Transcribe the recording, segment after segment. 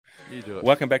You do it.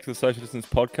 Welcome back to the Social Distance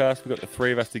Podcast. We've got the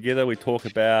three of us together. We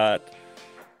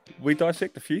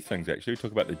dissect a few things, actually. We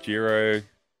talk about the Giro,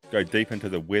 go deep into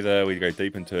the weather, we go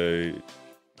deep into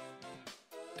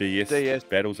DS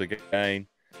battles again.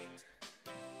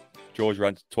 George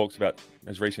talks about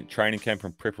his recent training camp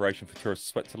and preparation for Tour of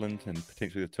Switzerland and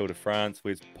potentially the Tour de France.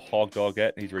 Where's Hog Dog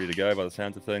at? He's ready to go by the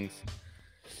sounds of things.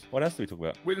 What else do we talk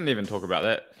about? We didn't even talk about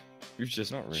that. You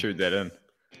just Not really. shoot that in.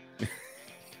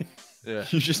 Yeah.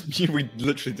 We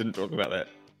literally didn't talk about that.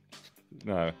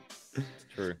 No,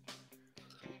 true.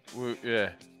 We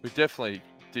definitely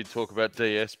did talk about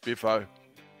DS, Biffo.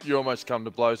 You almost come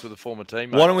to blows with a former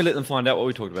teammate. Why don't we let them find out what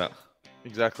we talked about?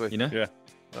 Exactly. You know? Yeah.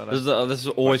 This is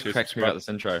always cracks me about this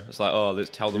intro. It's like, oh, let's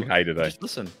tell them. You hated it. Just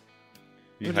listen.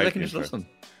 You They hate can the just intro. listen.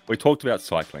 We talked about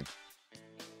cycling.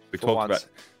 We For talked once. about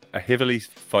a heavily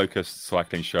focused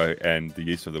cycling show and the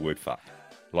use of the word fuck.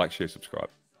 Like, share,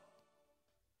 subscribe.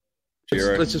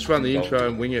 Giro. Let's just run the intro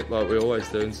and wing it like we always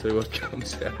do and see what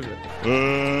comes out of it.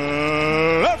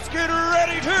 Let's get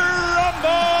ready to rumble!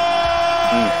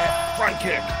 Front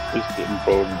kick. Just getting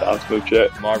bored and dance move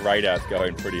chat. My radar's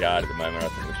going pretty hard at the moment. I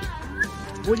think we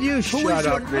should. Will you shut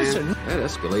up, man? That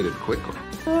escalated quickly.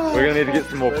 We're going to need to get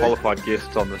some more qualified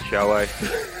guests on the show, eh?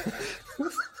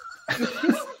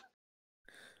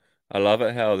 I love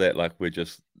it how that, like, me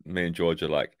and George are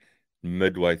like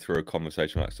midway through a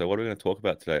conversation, like, so what are we going to talk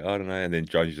about today? I don't know. And then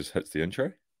Jonesy just hits the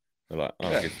intro. We're like, oh,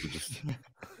 I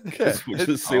guess we'll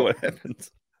just see what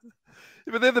happens.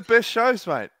 Yeah, but they're the best shows,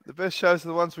 mate. The best shows are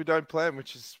the ones we don't plan,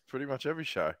 which is pretty much every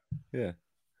show. Yeah.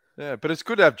 Yeah, but it's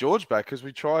good to have George back because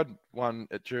we tried one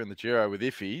during the Giro with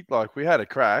Iffy. Like, we had a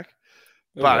crack,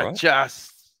 It was but alright.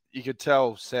 you could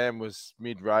tell Sam was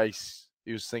mid-race.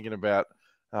 He was thinking about,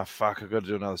 oh, fuck, I've got to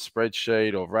do another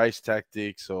spreadsheet or race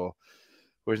tactics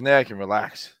whereas now he can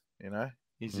relax, you know?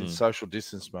 He's in social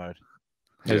distance mode.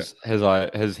 His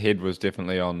head was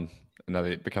definitely on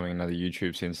becoming another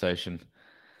YouTube sensation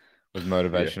with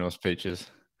motivational speeches.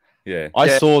 Yeah.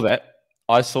 I saw that.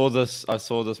 I saw this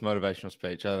motivational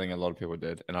speech. I think a lot of people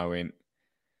did, and I went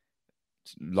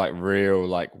like real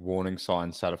warning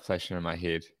signs started flashing in my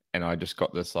head, and I just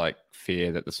got this like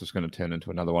fear that this was going to turn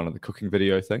into another one of the cooking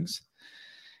video things,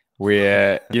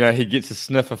 where he gets a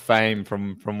sniff of fame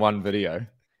from one video,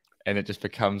 and it just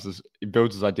becomes it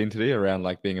builds his identity around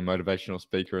like being a motivational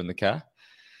speaker in the car.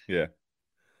 Yeah.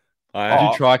 Did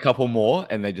you try a couple more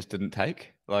and they just didn't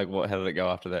take? Like, what? How did it go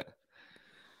after that?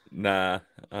 Nah.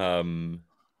 I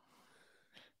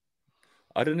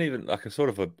didn't even, like,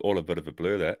 all a bit of a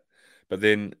blur that. But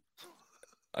then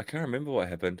I can't remember what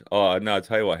happened. Oh, no, I'll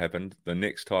tell you what happened. The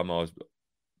next time I was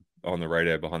on the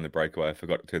radio behind the breakaway, I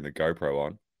forgot to turn the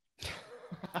GoPro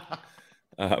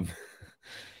on.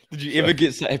 Did you ever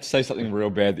have to say something real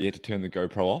bad that you had to turn the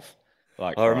GoPro off?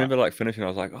 Like, I remember like finishing, I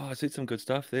was like, oh, I said some good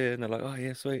stuff there. And they're like, oh,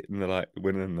 yeah, sweet. And they're like,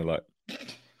 went in and they're like,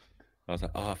 I was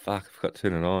like, oh, fuck, I forgot to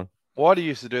turn it on. Why do you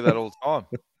used to do that all the time?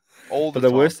 But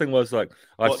the worst thing was, like,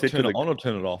 I said turn to it on or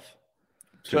turn it off?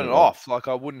 Turn it off. Like,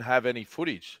 I wouldn't have any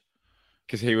footage.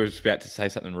 Because he was about to say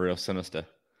something real sinister.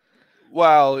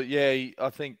 Well, yeah, I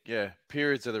think,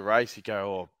 periods of the race, you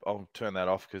go, oh, I'll turn that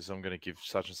off because I'm going to give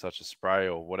such and such a spray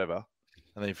or whatever.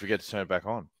 And then you forget to turn it back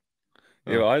on.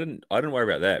 Yeah, well, I didn't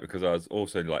worry about that because I was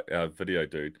also like our video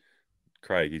dude,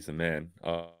 Craig. He's the man.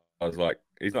 I was like,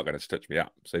 he's not going to stitch me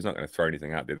up, so he's not going to throw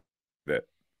anything out there that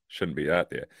shouldn't be out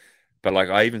there. But like,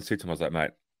 I even said to him, I was like, mate,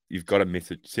 you've got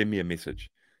a send me a message.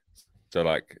 So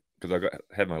like, because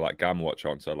had my like Garmin watch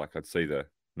on, so like I'd see the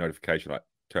notification like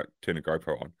turn the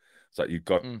GoPro on. It's like you've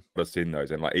got to send those,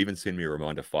 and like even send me a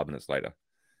reminder 5 minutes later,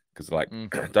 because like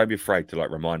don't be afraid to like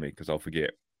remind me because I'll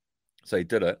forget. So he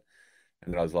did it,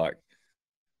 and then I was like,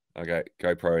 okay,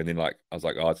 GoPro. And then like, I was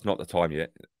like, oh, it's not the time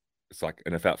yet. It's like,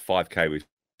 in about 5K, we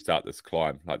start this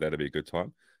climb. Like, that'd be a good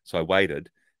time. So I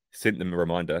waited, sent them a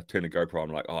reminder, turned the GoPro on.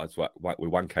 I'm like, oh, it's we're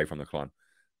 1K from the climb.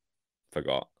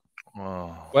 Forgot.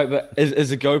 Oh. Wait, but is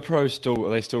the GoPro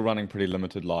are they still running pretty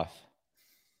limited life?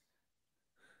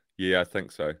 Yeah, I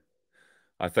think so.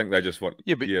 I think they just want,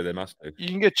 Yeah, but they must do. You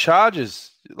can get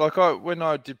charges. Like when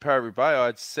I did Paris-Roubaix, I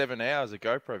had 7 hours of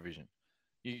GoPro vision.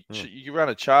 You run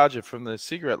a charger from the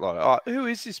cigarette light. Oh, who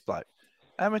is this bloke?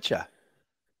 Amateur.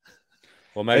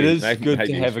 Well, maybe it is good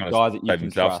to have a guy that you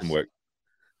can trust. Some work.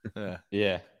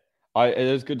 Yeah. It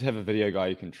is good to have a video guy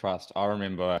you can trust. I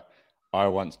remember I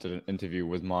once did an interview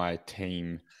with my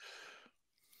team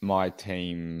Video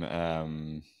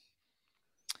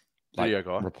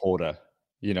guy. reporter,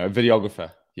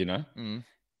 videographer, and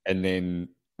then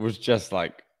was just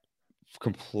like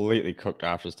completely cooked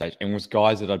after the stage, and was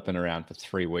guys that I'd been around for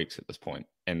 3 weeks at this point,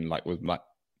 and like with my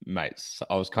mates. So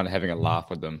I was kind of having a laugh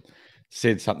with them,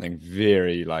 said something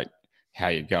very like, "How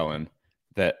you going?"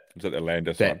 That Was it the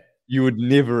Landis one? that you would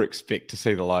never expect to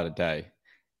see the light of day.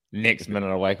 Next minute,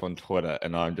 I wake up on Twitter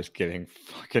and I'm just getting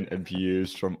fucking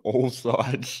abused from all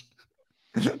sides.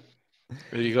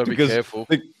 You got to be careful.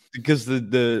 Because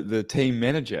the team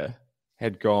manager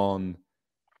had gone,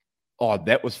 "Oh,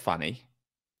 that was funny."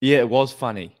 Yeah, it was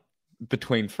funny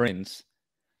between friends.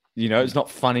 You know, it's not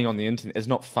funny on the internet. It's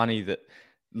not funny that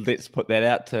let's put that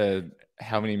out to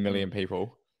how many million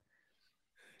people.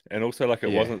 And also, like,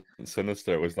 it Yeah. wasn't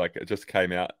sinister. It was like it just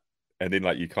came out, and then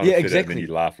like you kind of Yeah, said it, and then exactly.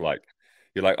 you laugh. Like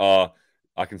you're like, oh,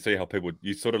 I can see how people.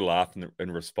 You sort of laugh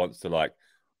in response to like,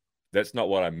 that's not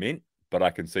what I meant, but I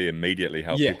can see immediately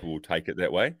how Yeah. people will take it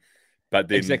that way. But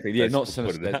then Exactly. Yeah, they not still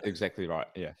put sinister. it That's out. exactly right.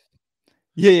 Yeah.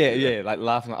 Yeah. Like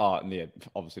laughing. Like, oh, yeah.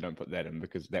 Obviously, don't put that in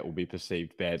because that will be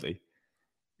perceived badly.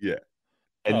 Yeah.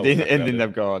 And Oh, then we'll chuck it out and then there.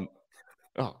 they've gone,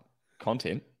 oh,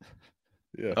 content.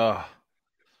 Yeah. Oh,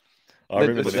 I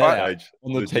remember it's the fun. next stage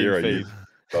On the the team Giro, feed.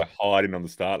 like hiding on the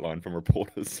start line from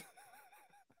reporters.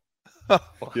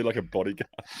 You're like a bodyguard.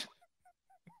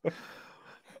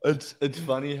 It's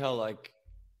funny how like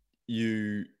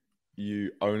you've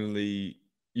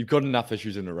got enough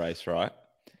issues in the race, right?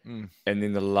 Mm. And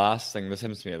then the last thing, this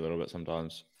happens to me a little bit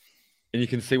sometimes, and you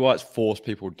can see why it's forced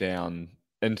people down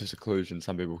into seclusion.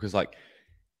 Some people, because like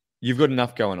you've got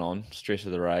enough going on, stress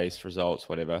of the race, results,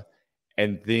 whatever,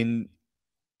 and then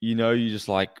you just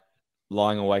like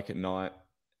lying awake at night,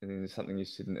 and then there's something you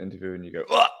said in an interview, and you go,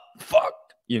 "Oh, fuck,"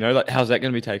 like how's that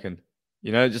going to be taken?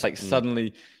 Just like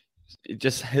suddenly it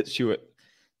just hits you at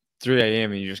 3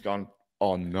 a.m. and you're just going,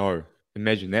 "Oh no!"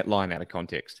 Imagine that line out of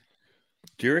context.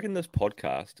 Do you reckon this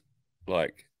podcast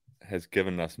like has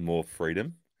given us more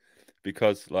freedom?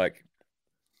 Because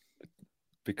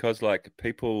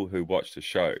people who watch the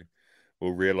show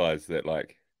will realize that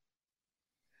like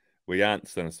we aren't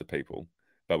sinister people,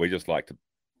 but we just like to,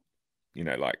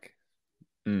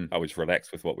 always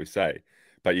relax with what we say.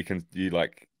 But you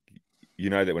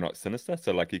know that we're not sinister,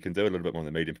 so like you can do a little bit more in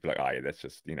the medium to be like, oh yeah, that's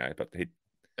just but The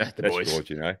that's boys.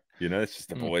 George, it's just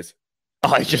the boys.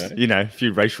 Oh, it's just a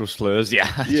few racial slurs.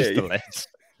 Yeah, just the lads.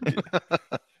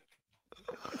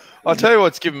 I'll tell you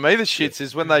what's giving me the shits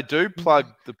is when they do plug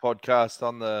the podcast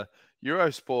on the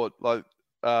Eurosport. Like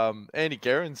Andy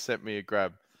Guerin sent me a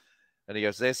grab, and he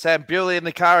goes, "There's Sam Bewley in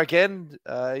the car again.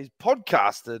 He's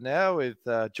podcaster now with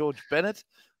George Bennett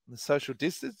on the social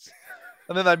distance,"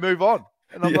 and then they move on,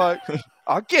 and I'm like,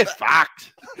 "Oh, get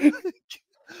fucked,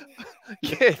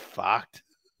 get fucked."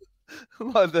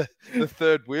 Like the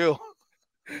third wheel.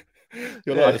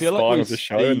 You're like I feel like spine we of the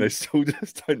show, and they still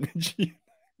just don't mention you.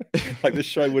 Like the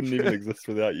show wouldn't even exist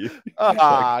without you.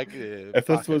 If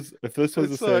this was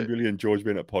the Sam Bewley and George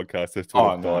Bennett podcast, this would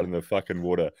have died in the fucking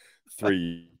water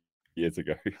 3 years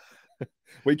ago.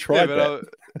 We tried that.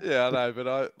 I know,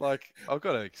 but I've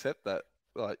got to accept that.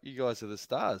 Like, you guys are the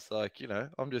stars. Like,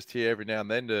 I'm just here every now and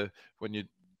then to when you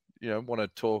want to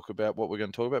talk about what we're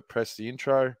going to talk about. Press the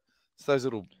intro. It's those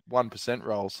little 1%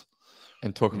 rolls.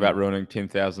 And talk about ruining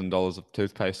 $10,000 of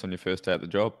toothpaste on your first day at the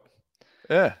job.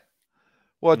 Yeah.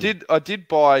 Well, I did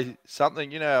buy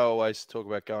something. I always talk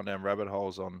about going down rabbit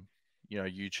holes on,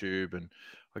 YouTube, and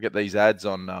I get these ads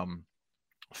on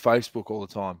Facebook all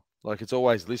the time. Like, it's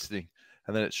always listening,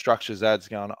 and then it structures ads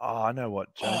going, "Oh, I know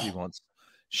what Jonesy wants.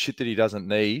 Shit that he doesn't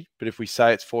need, but if we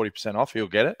say it's 40% off, he'll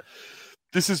get it."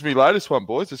 This is my latest one,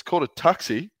 boys. It's called a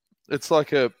tuxie. It's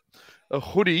like a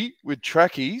hoodie with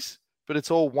trackies, but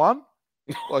it's all one.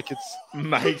 Like it's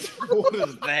Mate, what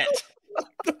is that? What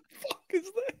the fuck is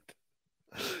that?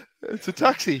 It's a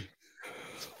tuxie.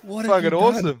 What fucking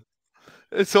awesome.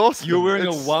 It's awesome. You're wearing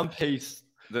a one piece.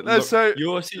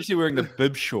 You're essentially wearing the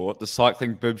bib short, the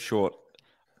cycling bib short.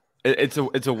 It's a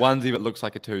onesie that looks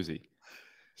like a toozie.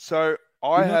 So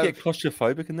I get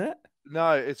claustrophobic in that.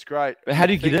 No, it's great. But how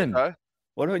do you get in? So?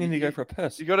 Why do I need to go for a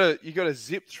piss? You gotta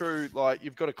zip through, like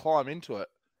you've got to climb into it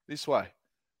this way,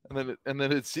 and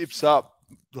then it zips up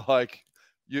like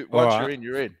once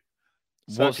you're in.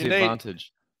 So what's the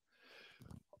advantage?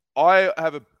 I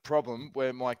have a problem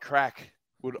where my crack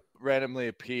would randomly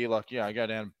appear, like go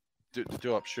down to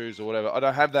do up shoes or whatever. I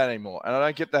don't have that anymore, and I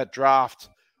don't get that draft.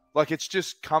 Like it's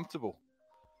just comfortable.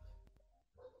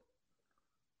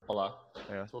 Hola.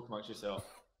 Yeah. Talk amongst yourself.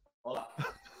 Hola.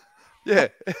 Yeah,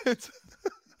 it's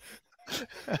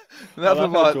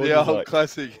nothing like the old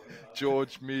classic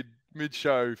George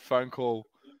mid-show phone call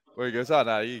where he goes, "Oh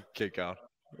no, you keep going,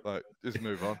 like just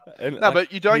move on."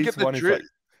 But you don't get the drip.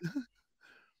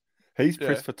 He's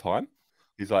pressed for time.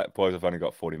 He's like, "Boys, I've only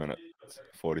got 40 minutes,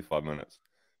 45 minutes,"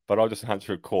 but I'll just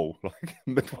answer a call like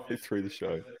midway through the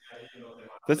show.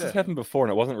 This has happened before,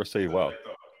 and it wasn't received well.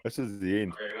 This is the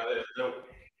end.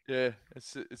 Yeah,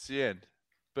 it's the end.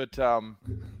 But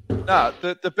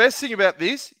the best thing about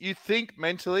this, you think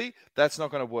mentally that's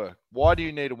not going to work. Why do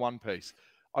you need a one piece?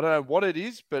 I don't know what it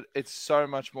is, but it's so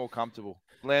much more comfortable.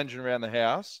 Lounging around the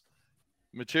house,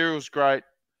 material's great.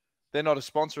 They're not a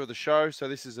sponsor of the show, so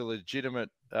this is a legitimate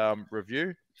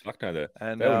review. Fuck no,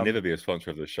 And they will never be a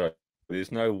sponsor of the show.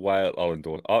 There's no way I'll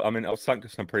endorse. I mean, I've sunk to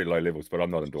some pretty low levels, but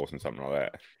I'm not endorsing something like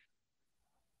that.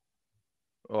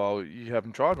 Well, you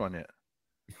haven't tried one yet.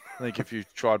 I think if you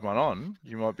tried one on,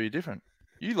 you might be different.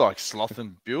 You like sloth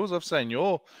and bills. I've seen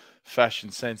your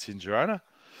fashion sense in Girona.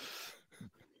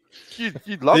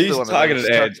 You'd love these one targeted of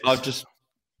those ads.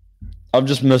 I've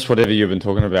just missed whatever you've been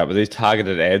talking about, but these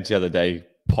targeted ads the other day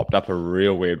popped up a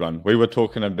real weird one. We were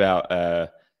talking about I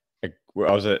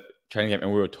was at training camp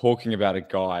and we were talking about a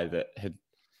guy that had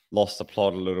lost the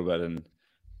plot a little bit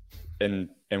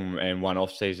and one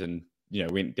off season,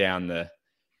 went down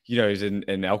he's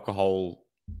in alcohol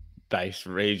base.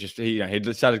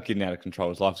 He started getting out of control.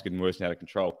 His life was getting worse and out of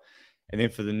control. And then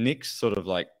for the next sort of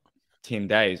like 10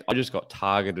 days, I just got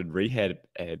targeted rehab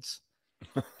ads.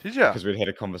 Did you? Because we'd had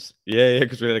a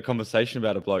because we had a conversation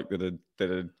about a bloke that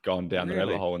had gone down the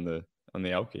rabbit hole on the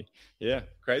alky. Yeah,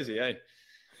 crazy, eh?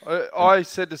 I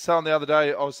said to someone the other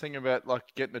day, I was thinking about like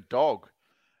getting a dog,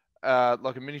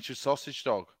 like a miniature sausage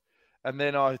dog, and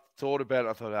then I thought about it.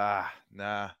 I thought,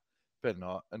 nah, better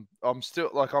not. And I'm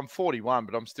still like, I'm 41,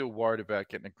 but I'm still worried about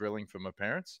getting a grilling from my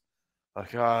parents.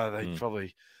 Like, they'd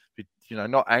probably be,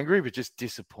 not angry, but just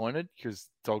disappointed because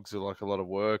dogs are like a lot of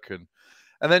work. And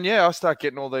then, I start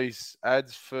getting all these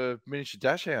ads for miniature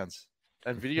dash hounds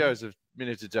and videos of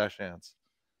miniature dash hounds.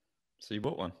 So you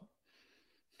bought one?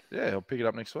 Yeah, I'll pick it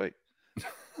up next week.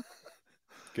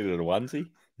 Get it a onesie?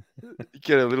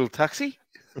 Get a little taxi?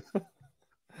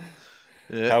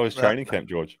 Yeah. How was training camp,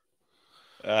 George?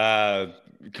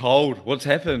 Cold. What's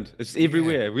happened? It's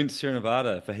everywhere. I went to Sierra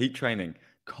Nevada for heat training.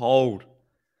 Cold.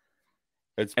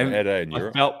 It's bad, in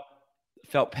Europe. I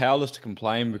felt powerless to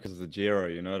complain because of the Giro,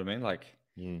 you know what I mean? Like,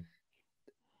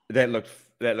 that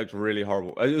looked really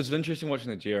horrible. It was interesting watching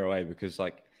the Giro, because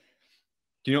like,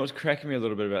 do you know what's cracking me a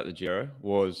little bit about the Giro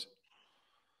was,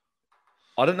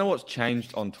 I don't know what's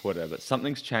changed on Twitter, but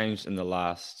something's changed in the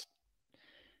last,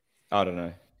 I don't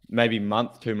know, maybe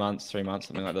month, 2 months, 3 months,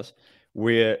 something like this,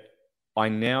 where I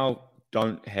now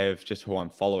don't have just who I'm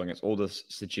following. It's all this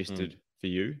suggested for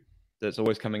you that's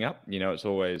always coming up. It's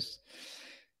always,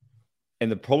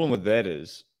 and the problem with that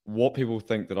is what people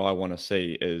think that I want to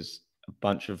see is a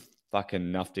bunch of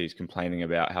fucking nufties complaining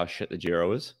about how shit the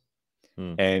Giro is.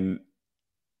 And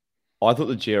I thought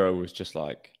the Giro was just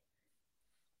like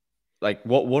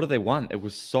what do they want? It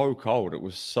was so cold. It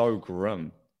was so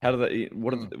grim. How do they?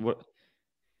 What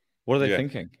are they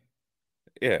thinking?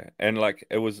 Yeah, and like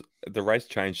it was, the race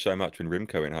changed so much when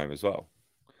Remco went home as well.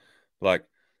 Like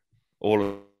all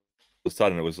of a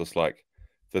sudden, it was just like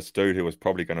this dude who was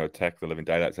probably going to attack the living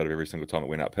daylights out of every single time it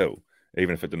went uphill,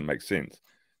 even if it didn't make sense,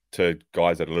 to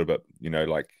guys that are a little bit,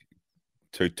 like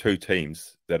two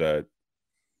teams that are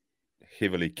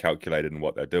heavily calculated in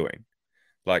what they're doing.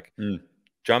 Like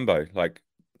Jumbo, like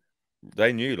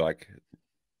they knew like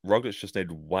Roglic just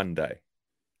needed one day,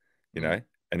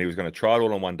 and he was going to try it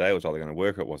all on one day. It was either going to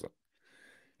work or it wasn't.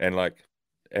 And like,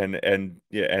 and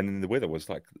the weather was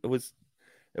like,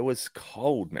 it was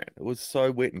cold, man. It was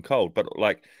so wet and cold. But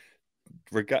like,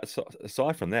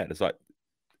 aside from that, it's like,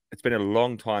 it's been a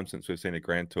long time since we've seen a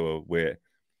Grand Tour where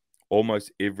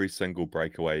almost every single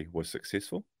breakaway was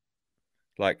successful.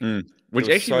 Like, which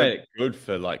actually made it good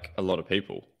for like a lot of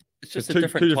people. It's just two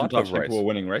different types of race. People were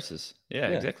winning races. Yeah,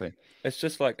 exactly. It's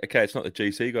just like, okay, it's not the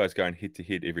GC guys going head to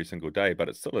head every single day, but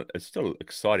it's still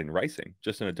exciting racing,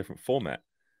 just in a different format.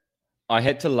 I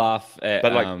had to laugh at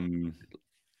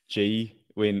G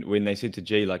when they said to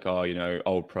G like,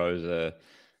 old pros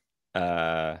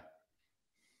are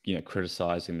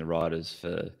criticizing the riders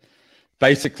for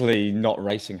basically not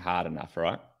racing hard enough,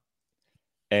 right?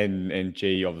 And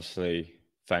G obviously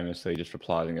famously just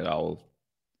replying that,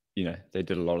 they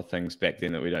did a lot of things back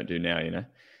then that we don't do now,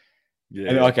 Yeah.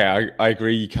 And okay, I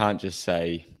agree. You can't just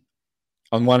say,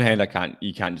 on one hand,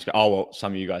 you can't just go, oh, well,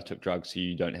 some of you guys took drugs, so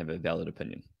you don't have a valid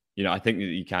opinion. I think that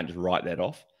you can't just write that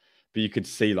off. But you could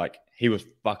see like he was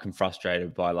fucking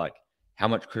frustrated by like how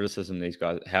much criticism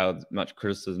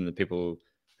the people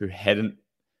who hadn't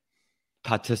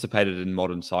participated in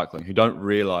modern cycling, who don't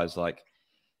realize like,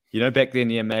 back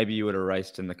then, maybe you would have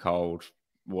raced in the cold,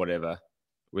 whatever,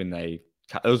 it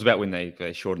was about when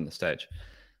they shortened the stage.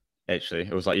 Actually,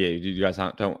 it was like, you guys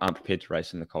aren't prepared to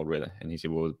race in the cold weather. And he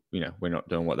said, well, we're not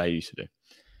doing what they used to do.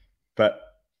 But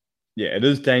Yeah, it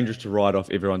is dangerous to write off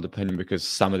everyone's opinion because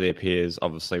some of their peers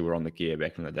obviously were on the gear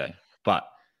back in the day. But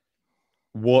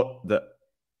what the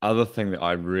other thing that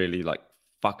I really like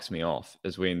fucks me off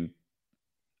is when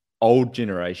old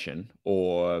generation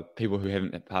or people who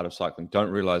haven't been part of cycling don't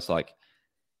realize like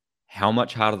how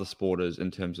much harder the sport is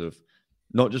in terms of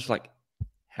not just like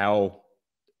how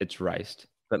it's raced,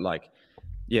 but like,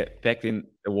 yeah, back then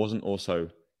it wasn't also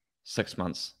 6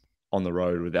 months on the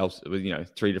road with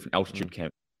 3 different altitude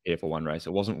camps here for one race.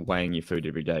 It wasn't weighing your food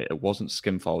every day. It wasn't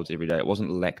skim folds every day. It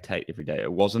wasn't lactate every day.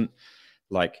 It wasn't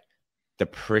like the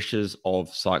pressures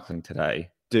of cycling today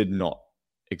did not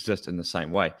exist in the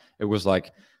same way. It was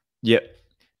like, yep,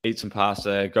 eat some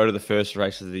pasta, go to the first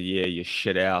race of the year, you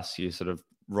shit ass, you sort of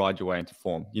ride your way into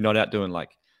form. You're not out doing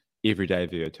like everyday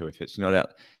VO2 efforts. You're not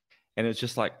out. And it's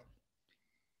just like,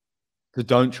 so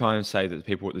don't try and say that the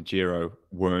people at the Giro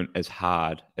weren't as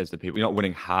hard as the people. You're not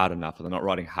winning hard enough, or they're not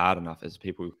riding hard enough as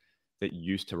people that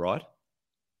used to ride.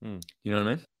 You know what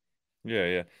I mean? Yeah,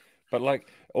 yeah. But like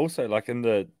also like in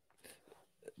the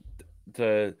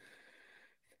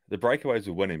breakaways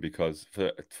were winning because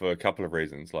for a couple of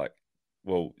reasons. Like,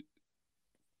 well,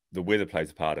 the weather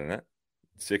plays a part in it.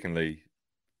 Secondly,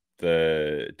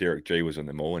 the Derek G was in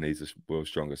them all, and he's the world's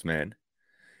strongest man.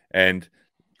 And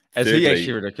Is thirdly, he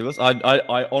actually ridiculous?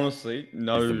 I honestly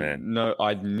the man. no,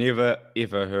 I'd never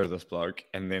ever heard of this bloke.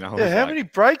 And then I was how many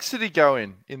breaks did he go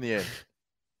in the end?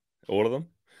 All of them.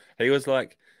 He was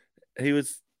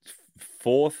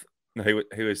fourth. No,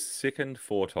 he was second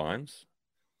 4 times,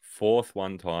 fourth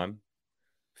 1 time,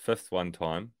 fifth 1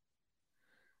 time,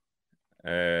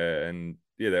 and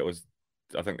yeah,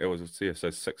 I think that was so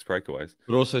 6 breakaways.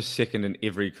 But also second in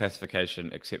every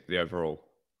classification except the overall.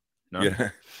 No? Yeah,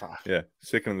 Fuck. yeah.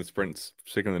 Second in the sprints,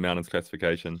 second in the mountains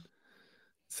classification,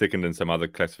 second in some other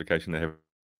classification they have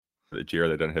at the Giro.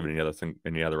 They don't have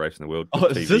any other race in the world. Oh,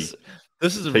 this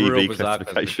is a real bizarre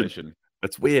classification.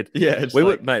 It's weird. Yeah, it's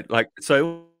mate. Like,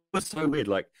 so it was so weird.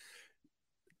 Like,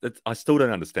 I still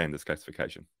don't understand this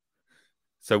classification.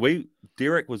 So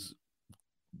Derek was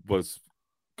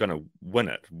gonna win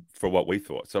it for what we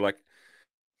thought. So like,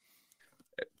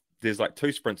 there's like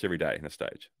 2 sprints every day in a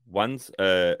stage. One's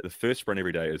the first sprint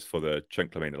every day is for the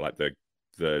Chinclamina, like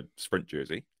the sprint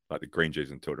jersey, like the green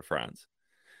jersey in Tour de France.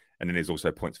 And then there's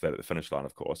also points for that at the finish line,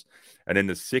 of course. And then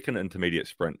the second intermediate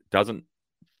sprint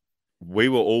we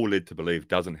were all led to believe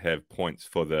doesn't have points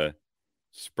for the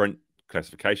sprint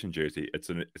classification jersey. It's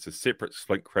a separate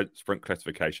sprint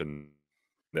classification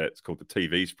that's called the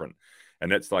TV sprint.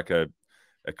 And that's like a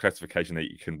classification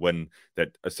that you can win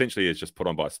that essentially is just put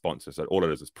on by a sponsor. So all it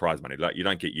is prize money. Like, you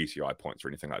don't get UCI points or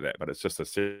anything like that, but it's just a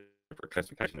separate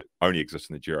classification that only exists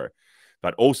in the Giro.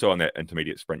 But also on that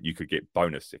intermediate sprint, you could get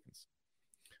bonus seconds.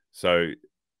 So,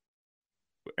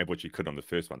 which you could on the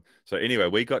first one. So anyway,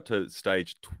 we got to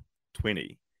stage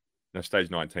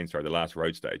 19, sorry, the last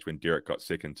road stage, when Derek got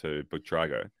second to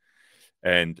Buitrago,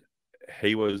 and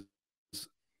he was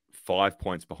 5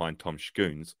 points behind Tom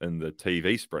Schoons in the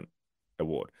TV sprint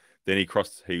award. Then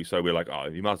so we're like, oh,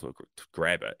 you might as well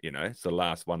grab it, it's the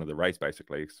last one of the race,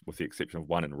 basically, with the exception of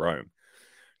one in Rome.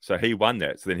 So he won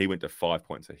that. So then he went to 5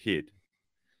 points ahead.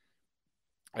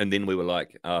 And then we were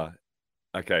like,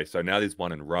 okay, so now there's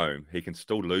one in Rome. He can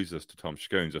still lose this to Tom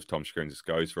Schoons if Tom Schoons just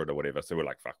goes for it or whatever. So we're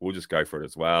like, fuck, we'll just go for it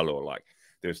as well. Or like,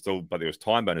 there was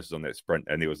time bonuses on that sprint,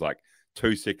 and there was like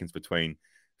 2 seconds between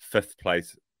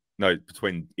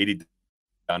between Eddie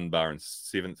Dunbar in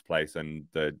 7th place and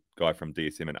the guy from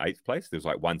DSM in 8th place. There was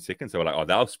like 1 second. So we're like, oh,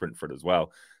 they'll sprint for it as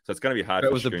well. So it's going to be hard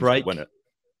for Schoons to win it.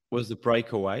 Was the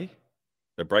break away?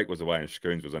 The break was away and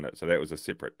Schoons was in it. So that was a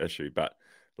separate issue. But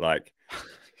like,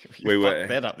 we were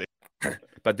that up there.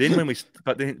 But then when we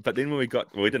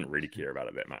got, we didn't really care about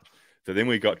it that much. So then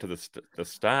we got to the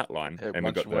start line, and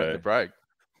we got the break.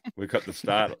 We got the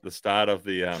start of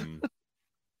the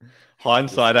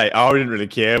hindsight. We didn't really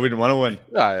care. We didn't want to win.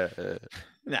 Nah.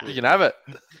 You can have it.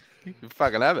 You can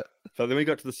fucking have it. So then we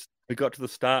got to the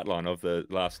start line of the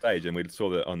last stage, and we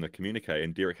saw that on the communique,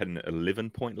 and Derek had an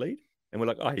 11-point lead, and we're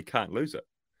like, oh, he can't lose it.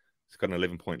 He's got an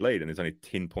 11-point lead, and there's only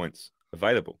 10 points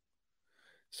available.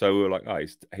 So we were like, oh,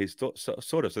 he's sort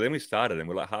of. So then we started, and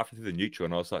we're like halfway through the neutral,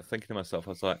 and I was like thinking to myself, I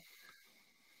was like,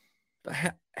 but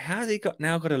how has he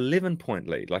now got 11-point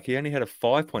lead? Like, he only had a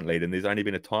 5-point lead, and there's only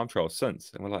been a time trial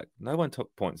since. And we're like, no one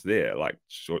took points there. Like,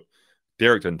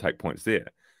 Derek didn't take points there.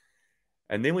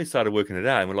 And then we started working it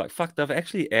out, and we're like, fuck, they've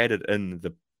actually added in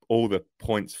all the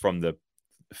points from the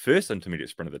first intermediate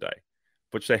sprint of the day,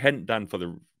 which they hadn't done for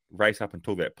the race up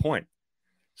until that point.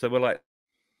 So we're like,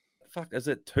 fuck, is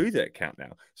it 2 that count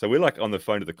now? So we're like on the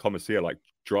phone to the commissaire, like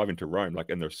driving to Rome, like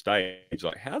in their stage,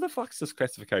 like, how the fuck's this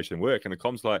classification work? And the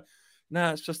com's like,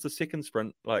 nah, it's just the second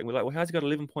sprint. Like, we're like, well, how's he got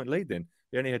 11-point lead then?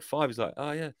 He only had 5. He's like,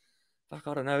 oh yeah, fuck,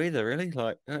 I don't know either, really.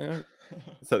 Like,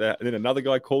 so that, and then another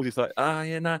guy calls, he's like,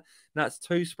 yeah, nah, it's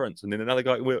 2 sprints. And then another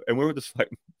guy, and we were just like,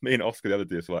 me and Oscar the other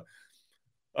day, so like,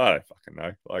 I don't fucking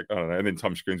know. Like, I don't know. And then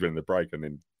Tom Screens went in the break and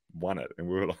then won it. And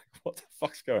we were like, what the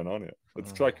fuck's going on here?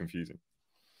 It's quite confusing.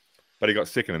 But he got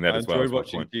second in that as well. I enjoyed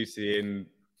watching GCN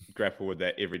grapple with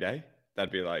that every day.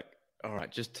 They'd be like, all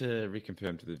right, just to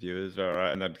reconfirm to the viewers, all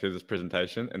right, and they'd give this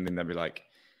presentation, and then they'd be like,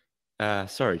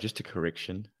 sorry, just a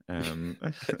correction.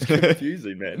 It's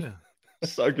confusing, man.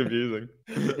 So confusing.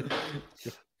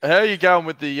 How are you going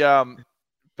with the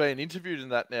being interviewed in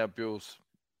that now, Bills?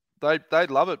 They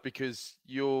love it because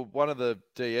you're one of the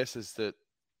DSs that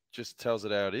just tells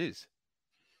it how it is.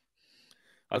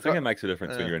 I think it makes a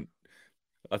difference when you're in.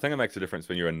 I think it makes a difference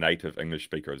when you're a native English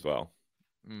speaker as well.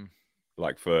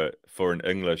 Like for an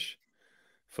English,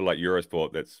 for like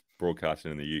Eurosport that's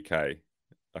broadcasting in the UK,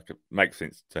 like it makes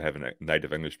sense to have a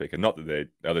native English speaker. Not that the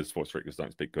other sports directors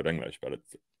don't speak good English, but I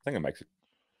think it makes a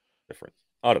difference.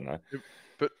 I don't know.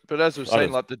 But as we've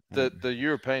seen, like the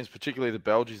Europeans, particularly the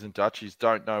Belgians and Dutchies,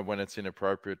 don't know when it's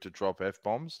inappropriate to drop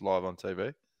F-bombs live on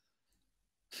TV.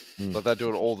 But they do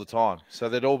it all the time. So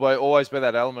there'd always be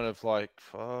that element of like,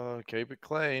 keep it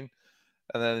clean.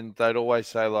 And then they'd always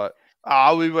say like,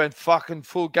 we went fucking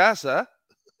full gas, huh?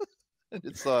 And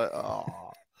it's like,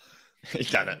 He's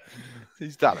done it.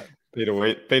 He's done it. Peter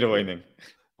Weening.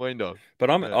 Weendog. But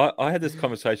I had this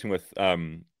conversation with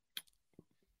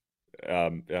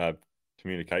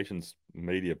communications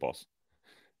media boss,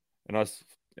 and I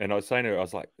was saying to her, I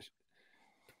was like,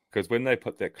 because when they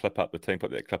put that clip up, the team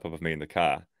put that clip up of me in the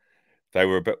car, they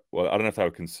were a bit, well, I don't know if they were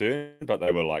concerned, but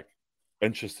they were like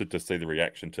interested to see the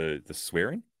reaction to the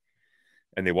swearing,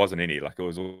 and there wasn't any. Like it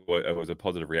was a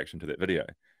positive reaction to that video,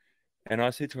 and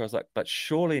I said to her, I was like, but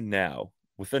surely now,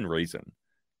 within reason,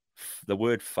 the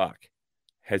word fuck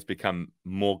has become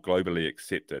more globally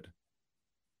accepted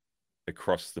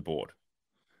across the board.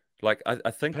 Like I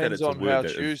think Depends that it's on a word how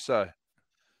that choose so.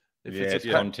 If it's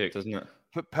a context, isn't it?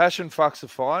 Passion fucks are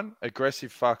fine.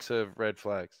 Aggressive fucks are red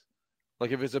flags. Like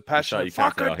if it's a passion,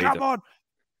 fucking come on.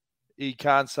 You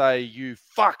can't say you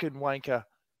fucking wanker.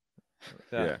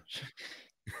 Yeah.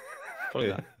 Probably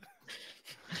that.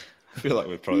 I feel like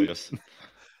we've probably just.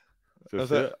 I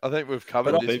think we've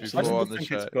covered this before on the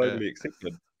show. It's globally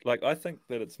accepted. Like I think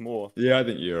that it's more. Yeah, I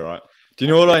think you're right. Do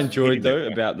you know what I enjoyed though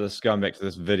about this? Going back to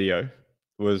this video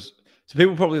was so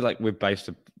people probably like we've based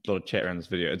a lot of chat around this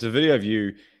video. It's a video of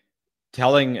you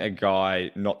telling a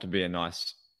guy not to be a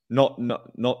nice, not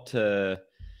to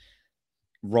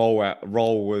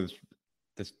roll with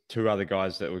the 2 other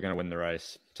guys that were going to win the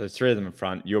race. So 3 of them in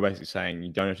front. You're basically saying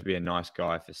you don't have to be a nice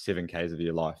guy for 7Ks of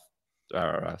your life.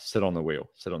 Sit on the wheel.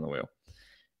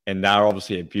 And they're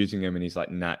obviously abusing him, and he's like,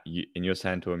 nah. And you're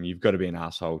saying to him, you've got to be an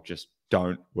asshole. Just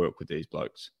don't work with these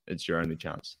blokes. It's your only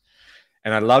chance.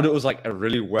 And I loved it was like a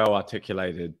really well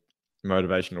articulated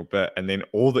motivational bit. And then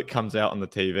all that comes out on the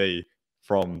TV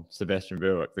from Sebastian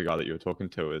Burwick, the guy that you were talking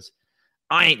to, is,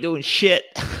 I ain't doing shit.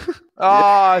 Is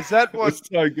that what? It's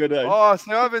so good. Eh? Oh,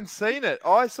 so I haven't seen it.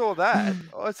 I saw that.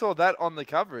 I saw that on the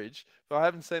coverage, but I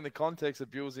haven't seen the context of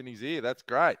Bill's in his ear. That's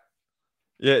great.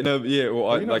 Yeah, no, yeah.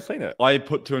 Well, Have you not seen it? I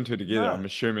put 2 and 2 together. No. I'm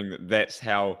assuming that's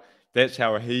how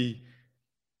he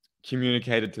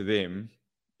communicated to them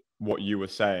what you were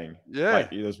saying. Yeah.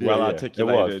 Like it was well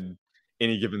articulated.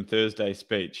 Any given Thursday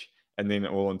speech, and then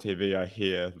all on TV, I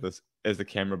hear this as the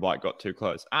camera bike got too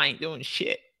close. I ain't doing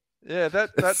shit. Yeah,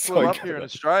 that blew up here in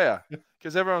Australia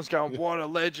because everyone's going, "What a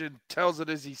legend!" Tells it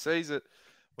as he sees it.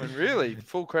 When really,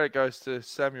 full credit goes to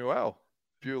Samuel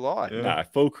Bulai. Yeah. Nah,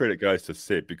 full credit goes to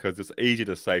Seb because it's easy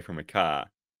to say from a car,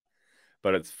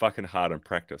 but it's fucking hard in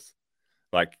practice.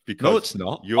 Like because No, it's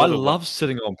not. I love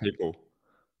sitting on people,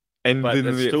 and but then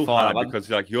it's they still get fired hard up. because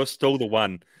like you're still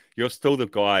the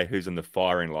guy who's in the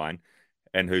firing line,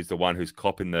 and who's the one who's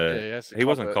copping the. He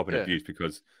wasn't copping abuse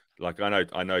because, like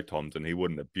I know Tom's and he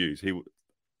wouldn't abuse.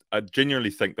 I genuinely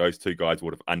think those 2 guys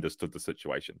would have understood the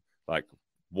situation. Like,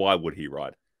 why would he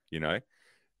ride? You know.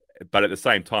 But at the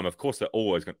same time, of course, they're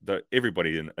always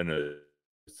everybody in a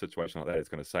situation like that is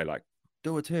going to say like,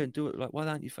 "Do a turn, do it." Like, why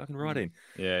aren't you fucking riding?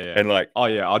 Yeah. And like, oh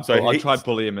yeah, I'd try to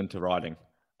bully him into riding.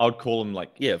 I'd call him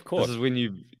like, yeah, of course. This is when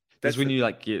you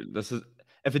like get this is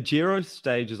if a Giro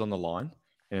stage is on the line,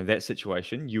 and in that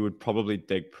situation, you would probably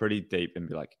dig pretty deep and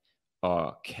be like,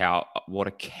 "Oh, what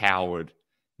a coward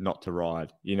not to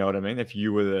ride." You know what I mean? If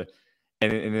you were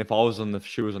and if I was on the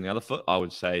shoes on the other foot, I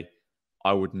would say,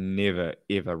 I would never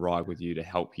ever ride with you to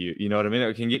help you. You know what I mean?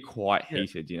 It can get quite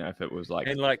heated, you know, if it was like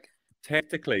And like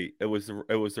tactically, it was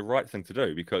the right thing to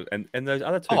do because and those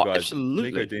other two Oh, guys,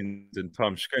 absolutely. Nico Dens and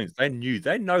Tom Screens, they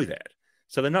know that,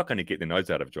 so they're not going to get their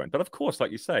nose out of joint. But of course,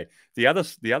 like you say,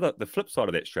 the flip side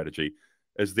of that strategy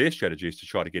is their strategy is to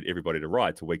try to get everybody to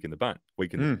ride to weaken the bunt,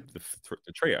 weaken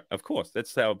the trio. Of course,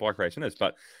 that's how bike racing is.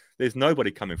 But there's nobody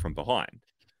coming from behind,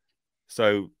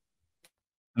 so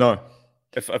no.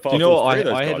 if Do you know what? I had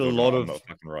guys, a I'm lot not of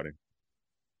fucking riding.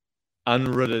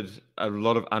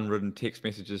 unwritten text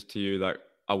messages to you like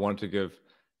I wanted to give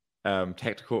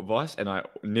tactical advice, and I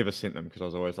never sent them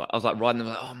because I was like writing them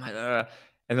like, oh my,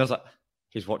 and I was like,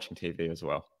 he's watching TV as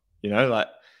well, you know, like,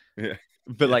 Yeah.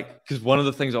 but like, because one of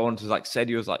the things I wanted to like say to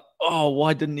you was like, oh,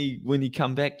 why didn't he when he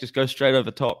come back just go straight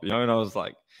over top, you know? And I was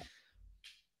like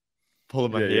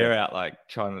pulling my hair out, like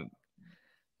trying to,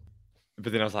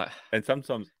 but then I was like, and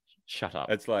sometimes shut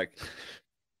up. it's like.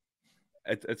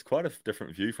 It's quite a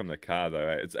different view from the car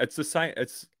though. It's the same.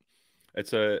 It's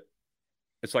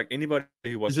like anybody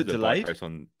who watches the bike race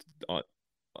on 20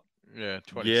 yeah,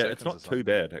 seconds. it's not too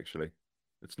bad actually.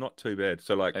 It's not too bad.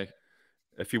 So like,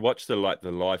 if you watch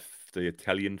the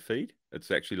Italian feed, it's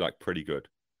actually like pretty good.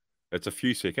 It's a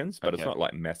few seconds, but it's not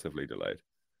like massively delayed.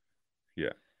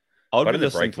 Yeah, I would be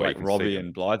listening to like Robbie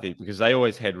and Blythe because they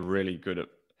always had really good at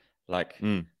like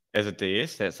as a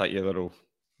DS. That's like your little.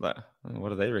 Like, what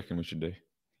do they reckon we should do?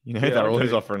 You know, they're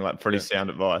always offering like pretty sound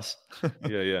advice.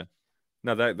 yeah.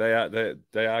 No, they are.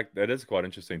 That is quite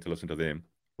interesting to listen to them,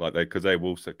 like because they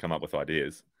will come up with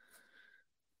ideas.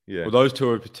 Yeah. Well, those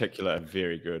two in particular are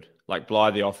very good. Like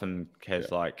Blythe often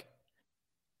has like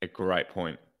a great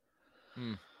point.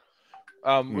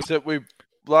 Was it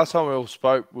last time we all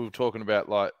spoke? We were talking about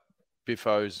like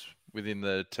biffos within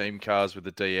the team cars with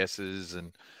the DSs,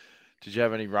 and did you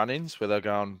have any run-ins where they're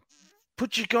going?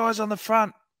 Put your guys on the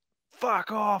front.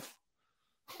 Fuck off.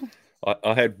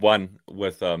 I had one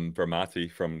with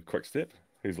Bramati from Quickstep,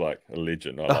 who's like a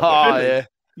legend. Yeah.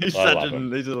 He's a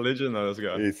legend though, this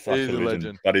guy. He's such a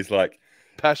legend. But he's like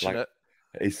passionate.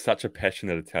 He's such a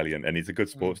passionate Italian, and he's a good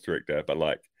sports director, but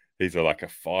like he's like a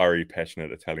fiery,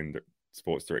 passionate Italian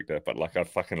sports director. But like I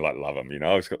fucking like love him, you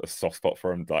know. I've got this soft spot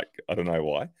for him, like I don't know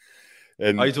why.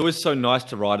 And he's always so nice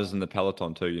to riders in the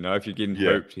peloton too. You know, if you're getting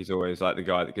hooped, he's always like the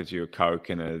guy that gives you a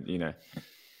Coke and a, you know.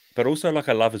 But also, like,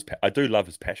 I do love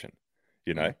his passion,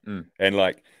 you know, and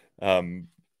like,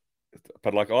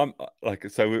 but like I'm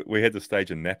like, so we had the stage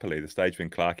in Napoli, the stage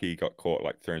when Clarkey got caught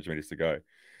like 300 meters to go,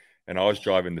 and I was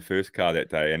driving the first car that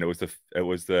day, and it was the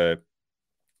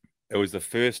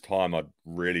first time I'd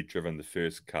really driven the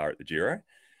first car at the Giro,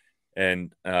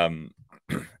 and and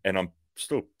I'm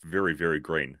still very, very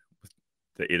green.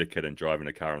 The etiquette and driving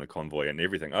a car in the convoy and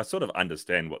everything. I sort of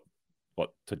understand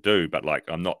what to do, but like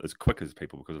I'm not as quick as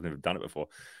people because I've never done it before.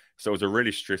 So it was a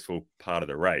really stressful part of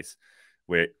the race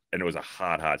and it was a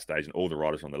hard stage and all the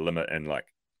riders were on the limit and like,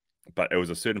 but it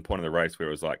was a certain point in the race where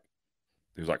it was like,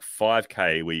 there was like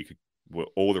 5K where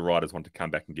all the riders wanted to come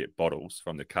back and get bottles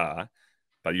from the car,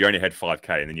 but you only had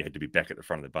 5K and then you had to be back at the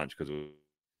front of the bunch because it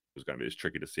was going to be as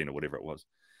tricky to send or whatever it was.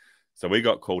 So we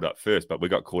got called up first, but we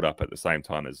got called up at the same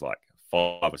time as like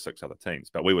 5 or 6 other teams,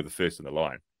 but we were the first in the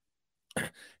line.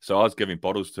 So I was giving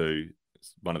bottles to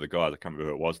one of the guys, I can't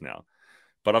remember who it was now,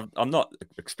 but I'm not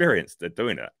experienced at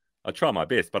doing it. I try my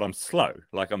best, but I'm slow.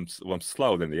 Like I'm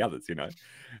slower than the others, you know.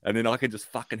 And then I can just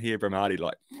fucking hear Bramati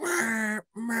like,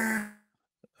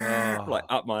 like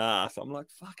up my ass. I'm like,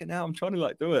 fucking hell, I'm trying to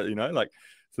like do it, you know. Like,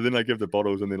 so then I give the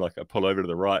bottles and then like I pull over to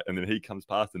the right, and then he comes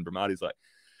past and Bramati's like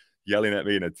yelling at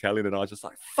me in Italian, and I was just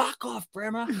like, fuck off,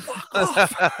 Brema, fuck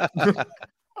off.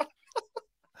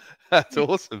 That's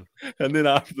awesome. And then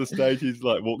after the stage, he's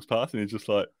like walks past and he's just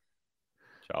like,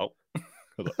 ciao.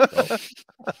 Like,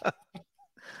 ciao.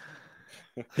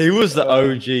 He was the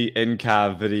OG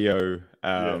in-car video.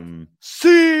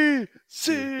 See.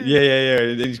 Yeah.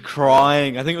 And he's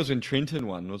crying. I think it was in Trenton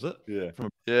one, was it? Yeah.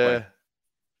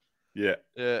 Yeah.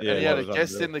 And he had a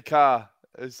guest in the car.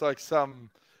 It's like some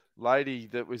lady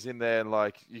that was in there, and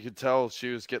like you could tell she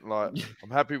was getting like,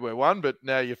 I'm happy we won, but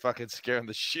now you're fucking scaring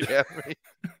the shit out of me.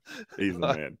 He's the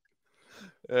man.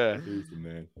 Yeah. He's the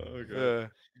man. Okay.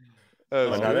 Yeah.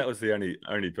 That was the only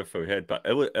biff we had, but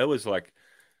it was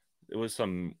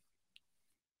some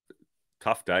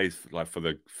tough days like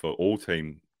for all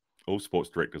sports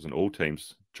directors and all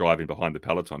teams driving behind the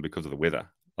peloton because of the weather.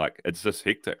 Like it's just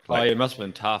hectic. Like, it must have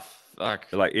been tough. Like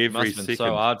every it must have been second,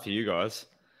 so hard for you guys.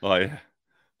 Oh yeah.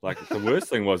 Like the worst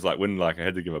thing was like when like I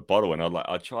had to give a bottle and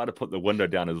I try to put the window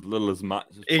down as little as much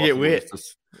as possible, get wet.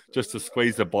 Just to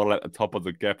squeeze the bottle at the top of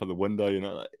the gap of the window, you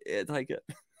know. Like, yeah,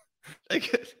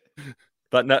 take it.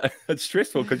 But no, it's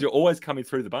stressful because you're always coming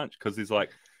through the bunch because there's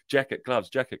like jacket, gloves.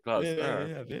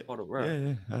 Yeah.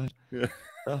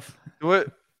 Tough.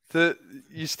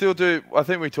 You still do? I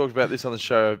think we talked about this on the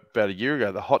show about a year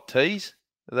ago. The hot teas,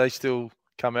 do they still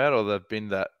come out, or the bin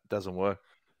that doesn't work?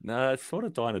 No, it's sort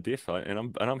of dying a death,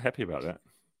 and I'm happy about that.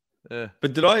 Yeah.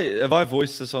 But have I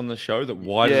voiced this on the show that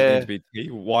why does it need to be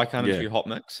tea? Why can't it be hot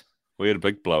mix? We had a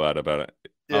big blowout about it.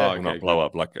 Yeah. Oh, Well, okay, not blow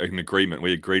up, like an agreement.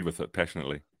 We agreed with it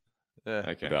passionately Yeah.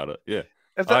 Okay. about it. Yeah.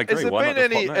 Has I agree. there Why been not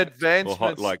just any hot mix? Or advancements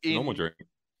hot, like normal drink?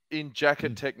 in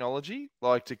jacket technology,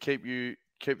 like to keep the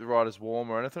riders warm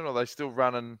or anything? Or are they still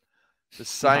running the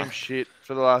same shit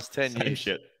for the last 10 Same years?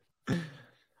 shit.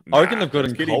 I reckon they've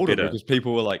gotten it's getting colder better. because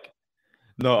people were like,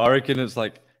 no, I reckon it's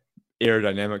like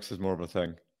aerodynamics is more of a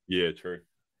thing. Yeah, true.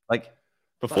 Like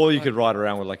before, you could ride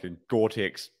around with like a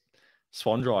Gore-Tex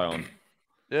swan dry on.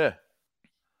 Yeah.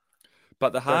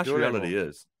 But the harsh do it reality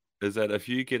is that if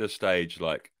you get a stage,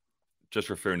 like just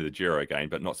referring to the Giro again,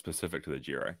 but not specific to the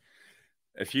Giro,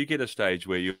 if you get a stage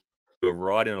where you're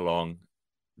riding along,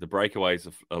 the breakaway's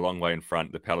a long way in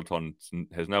front, the peloton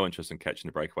has no interest in catching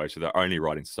the breakaway, so they're only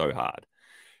riding so hard,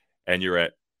 and you're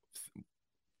at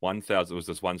 1,000. It was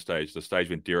this one stage, the stage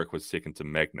when Derek was second to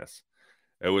Magnus.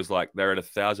 It was like they're at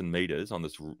 1,000 meters on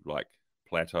this like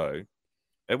plateau.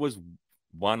 It was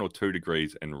 1 or 2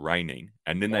 degrees and raining,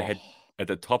 and then they had at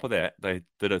the top of that they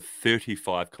did a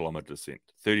 35-kilometer descent,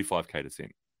 35k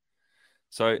descent.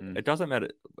 So it doesn't matter.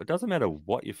 It doesn't matter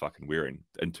what you're fucking wearing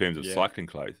in terms of cycling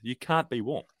clothes. You can't be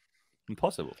warm.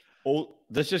 Impossible.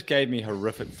 This just gave me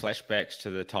horrific flashbacks to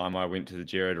the time I went to the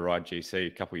Giro to ride GC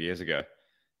a couple of years ago,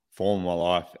 for my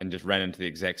life, and just ran into the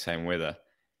exact same weather,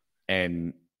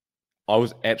 and I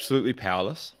was absolutely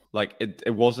powerless. Like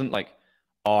it wasn't like,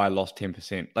 oh, I lost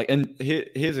 10%. Like, and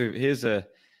here's a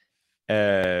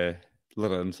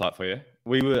little insight for you.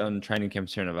 We were on training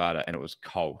camps here in Nevada, and it was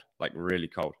cold, like really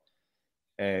cold.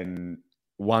 And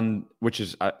which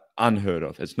is unheard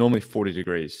of. It's normally 40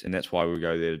 degrees, and that's why we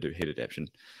go there to do heat adaptation.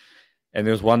 And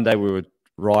there was one day we were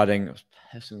riding, it was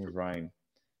pissing with rain,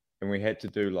 and we had to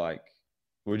do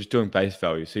we were just doing base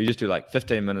value. So you just do like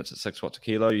 15 minutes at 6 watts a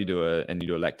kilo, you do a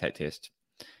lactate test,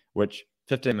 which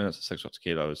 15 minutes at 6 watts a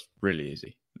kilo is really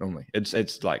easy. Normally it's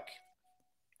like,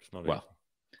 It's not well,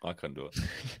 easy. I couldn't do it.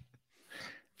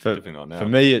 for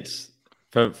me, it's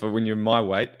for when you're my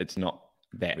weight, it's not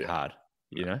that hard,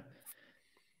 you know.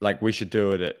 Like we should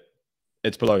do it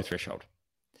it's below threshold,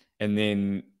 and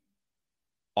then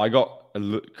I got a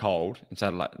little cold and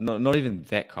started like not even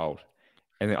that cold,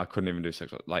 and then I couldn't even do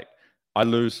 6 watts. Like I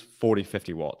lose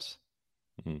 40-50 watts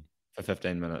for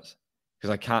 15 minutes because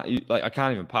I can't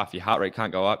even puff. Your heart rate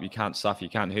can't go up. You can't suff. You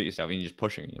can't hurt yourself. And you're just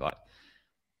pushing. And you're like,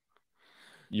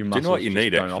 do you know what you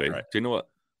need actually? Do you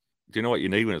know what you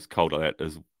need when it's cold like that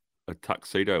is a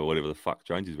tuxedo or whatever the fuck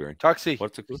Jonesy's wearing. Tuxie.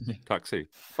 What's it called? Tuxie.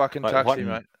 Fucking Like, tuxie,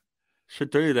 mate.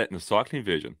 Should do that in the cycling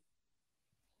version.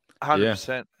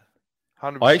 100%.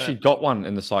 100%. I actually got one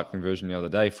in the cycling version the other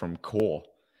day from Core.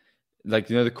 Like,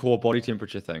 you know, the Core body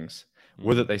temperature things.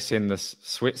 With it, they send this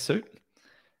sweatsuit.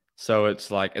 So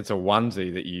it's like, it's a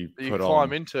onesie that you put on.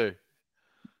 climb into.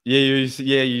 Yeah, it's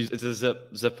a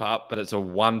zip up, but it's a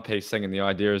one-piece thing. And the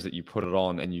idea is that you put it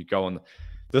on and you go on.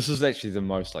 This is actually the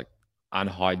most like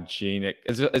unhygienic.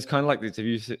 It's kind of like this. Have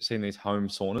you seen these home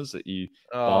saunas that you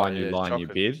buy and you lie in your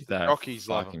bed? They're jockeys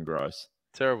fucking gross.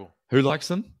 Terrible. Who likes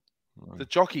them? The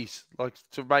jockeys like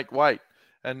to make weight.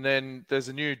 And then there's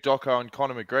a new doco on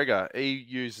Conor McGregor. He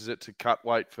uses it to cut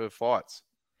weight for fights.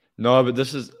 No, but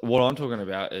this is what I'm talking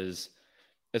about. It's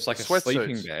like a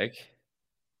sleeping Sweatsuits. bag.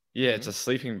 Yeah, it's a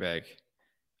sleeping bag.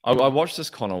 I watched this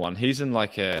Conor one. He's in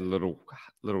like a little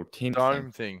tent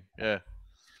Dome thing. Yeah.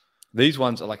 These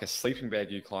ones are like a sleeping bag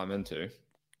you climb into,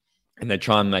 and they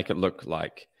try and make it look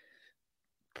like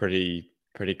pretty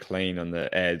clean on the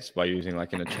ads by using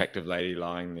like an attractive lady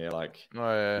lying there, like you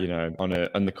know,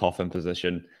 in the coffin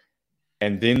position,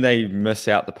 and then they miss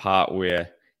out the part where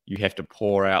you have to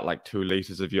pour out like 2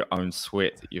 liters of your own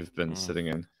sweat that you've been sitting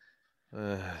in.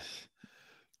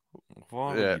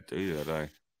 Why would you do that, eh?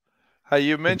 Hey,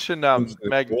 you mentioned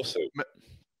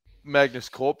Magnus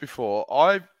Corp before.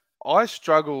 I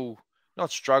struggle,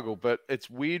 not struggle, but it's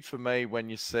weird for me when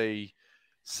you see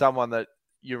someone that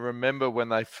you remember when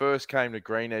they first came to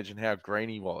Green Edge and how green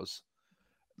he was.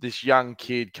 This young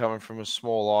kid coming from a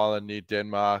small island near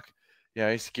Denmark. You know,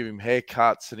 I used to give him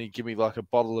haircuts and he'd give me like a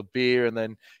bottle of beer. And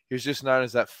then he was just known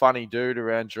as that funny dude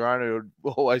around Girona who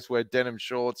would always wear denim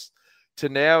shorts. To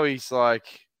now he's a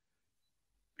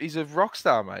rock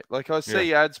star, mate. Like I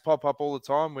see ads pop up all the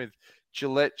time with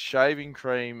Gillette shaving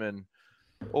cream and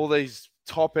all these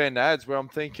top end ads where I'm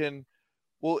thinking,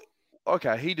 well,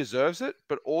 okay, he deserves it,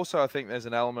 but also I think there's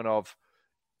an element of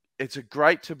it's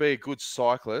great to be a good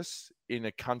cyclist in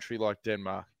a country like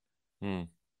Denmark. Hmm.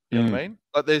 You know what I mean?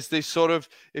 Like there's this sort of,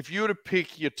 if you were to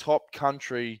pick your top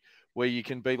country where you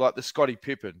can be like the Scottie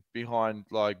Pippen behind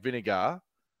like Vinegar,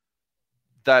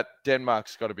 that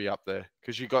Denmark's got to be up there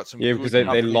because you got some Yeah, good because they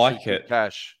companies like with good it.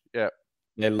 cash. Yeah.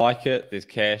 They like it. There's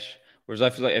cash. Whereas I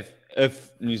feel like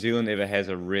if New Zealand ever has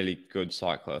a really good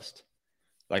cyclist,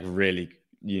 like really,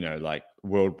 like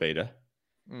world beater,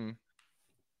 Mm.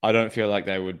 I don't feel like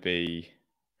they would be.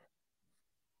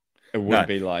 It No, wouldn't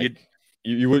be like you'd-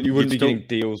 you wouldn't be still- getting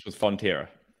deals with Fonterra.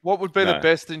 What would be the No.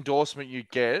 best endorsement you'd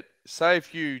get? Say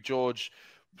if you, George,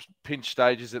 pinch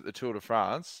stages at the Tour de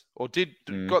France or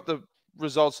got the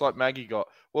results like Maggie got,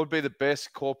 what would be the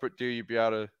best corporate deal you'd be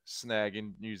able to snag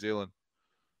in New Zealand?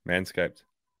 Manscaped.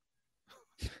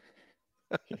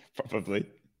 Probably.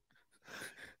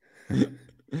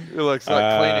 Like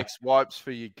Kleenex wipes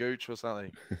for your gooch or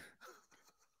something.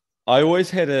 I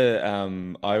always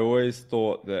I always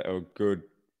thought that a good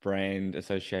brand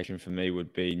association for me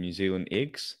would be New Zealand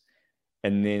eggs,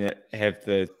 and then have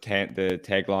the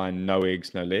tagline "No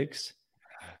eggs, no legs,"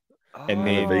 and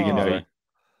then the vegans, Oh.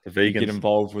 though. The you get vegans.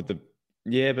 involved with but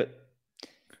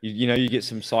you get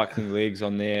some cycling legs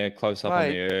on there, close up on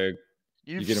Mate, the erg.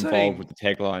 You You've get seen, involved with the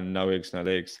tagline "No eggs, no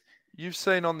legs." you've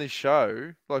seen on this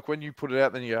show, like when you put it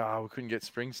out, then you go, oh, we couldn't get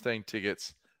Springsteen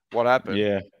tickets. What happened?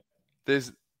 Yeah,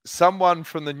 There's someone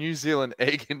from the New Zealand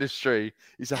egg industry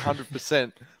is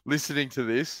 100% listening to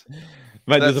this.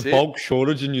 mate. There's That's a it. bulk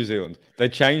shortage in New Zealand. They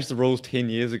changed the rules 10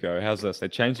 years ago. How's this? They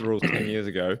changed the rules 10 years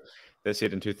ago. They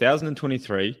said in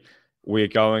 2023 we're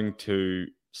going to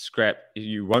scrap.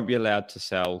 You won't be allowed to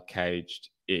sell caged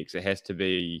eggs. It has to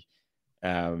be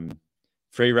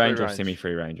free range or range.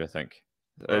 semi-free range. I think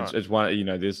Right. it's one.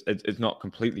 It's not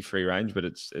completely free range, but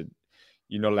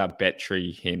you're not allowed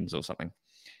battery hens or something.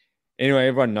 Anyway,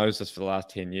 everyone knows this for the last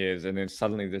 10 years, and then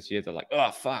suddenly this year they're like,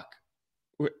 "Oh fuck,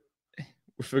 we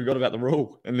forgot about the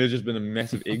rule," and there's just been a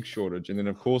massive egg shortage. And then,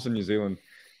 of course, in New Zealand,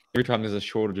 every time there's a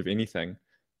shortage of anything,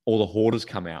 all the hoarders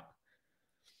come out.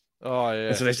 Oh, yeah.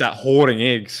 And so they start hoarding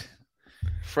eggs.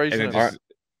 Freezing And them.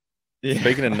 then yeah.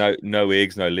 Speaking of no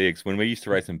eggs, no legs, when we used to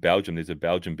race in Belgium, there's a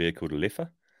Belgian beer called a Leffe,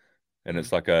 and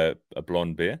it's like a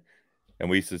blonde beer, and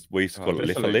we used to call it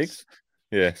Leffe legs.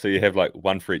 Yeah, so you have like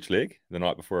one for each leg the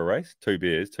night before a race, 2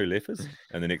 beers, 2 Leffes,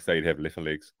 and the next day you'd have Leffe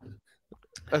legs.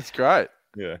 That's great.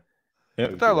 Yeah.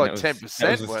 Yep. They're like That 10%. was the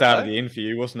weren't start of they? the end for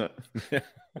you, wasn't it?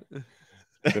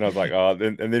 Then I was like, oh,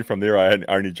 and then from there I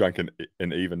only drank in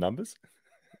even numbers.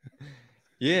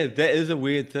 Yeah, that is a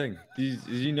weird thing. Did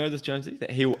you know this, Jonesy? That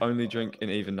he will only drink in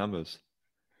even numbers.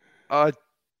 I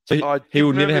So he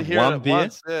will never remember have hearing one it beer.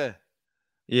 once, yeah.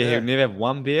 Yeah, Yeah. he'll never have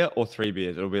 1 beer or 3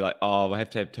 beers. It'll be like, oh, I have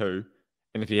to have 2.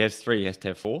 And if he has 3, he has to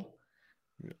have 4.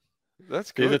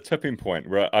 That's There's a good. tipping point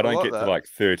where I don't like get to that. like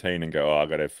 13 and go, oh, I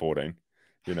got to have 14,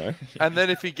 you know? And then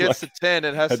if he gets Like, to 10,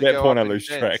 it has At to that go point, I up in lose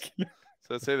tens. track.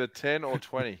 So it's either 10 or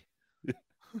 20.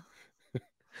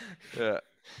 Yeah.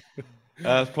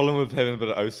 The problem with having a bit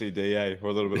of OCD, or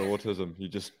a little bit of autism, you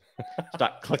just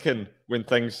start clicking when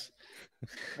things.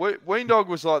 Weendog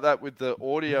was like that with the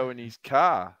audio in his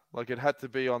car. Like it had to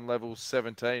be on level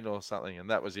 17 or something, and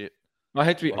that was it. I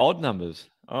had to be odd numbers.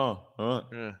 Oh, all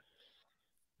right.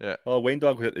 Yeah. Oh,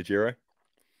 Weendog was at the Giro.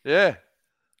 Yeah.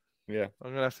 Yeah. I'm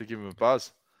going to have to give him a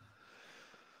buzz.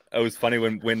 It was funny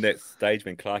when that stage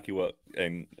when Clarkey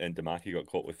and DeMarchi got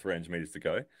caught with 300 meters to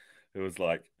go. It was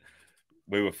like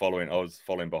I was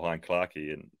following behind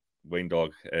Clarkey, and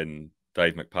Weendog and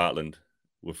Dave McPartland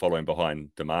were following behind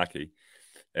DeMarchi.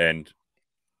 And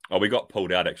we got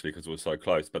pulled out actually because it was so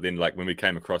close. But then like when we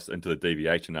came across into the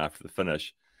deviation after the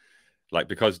finish, like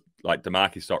because like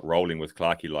DeMarchi stopped rolling with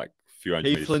Clarkey like a few hundred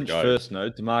He meters flinched to go. first, no?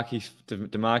 DeMarchi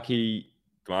DeMarchi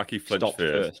flinched stopped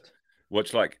first.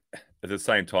 Which like at the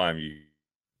same time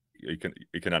you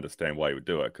can understand why he would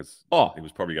do it because he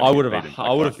was probably going to get beaten by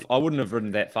Clarkey. I wouldn't have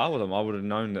ridden that far with him. I would have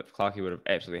known that Clarkey would have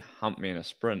absolutely humped me in a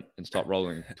sprint and stopped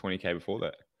rolling 20k before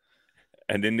that.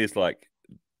 And then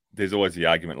there's always the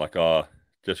argument like, oh,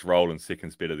 just rolling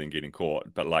second's better than getting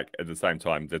caught. But like at the same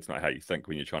time, that's not how you think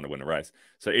when you're trying to win a race.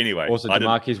 So anyway, Also,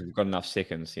 DeMarchi's got enough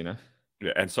seconds, Yeah,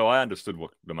 and so I understood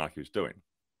what DeMarchi was doing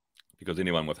because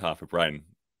anyone with half a brain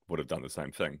would have done the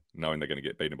same thing, knowing they're going to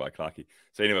get beaten by Clarkey.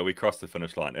 So anyway, we crossed the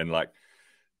finish line, and like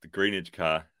the Greenidge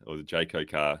car or the Jayco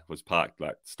car was parked,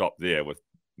 like stopped there with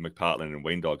McPartland and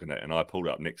Weendog in it, and I pulled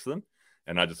up next to them,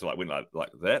 and I just like went like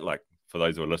that, like for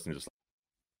those who are listening, just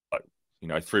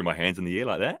like threw my hands in the air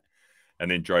like that, and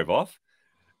then drove off,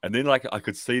 and then like I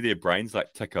could see their brains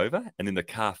like tick over, and then the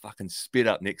car fucking sped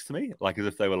up next to me, like as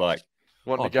if they were like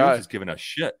wanting Oh, to go. Bills is giving us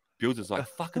shit. Bills is like,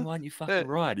 fucking why don't you fucking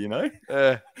ride, you know?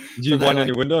 Did you So wind they on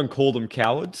your window and call them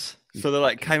cowards? So they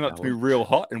like came up to me Coward. real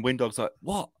hot, and Windog's like,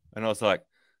 "What?" And I was like,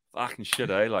 "Fucking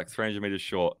shit, eh? Like 300 meters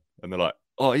short." And they're like,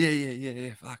 "Oh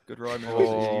yeah. Fuck, good ride, man."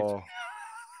 Oh,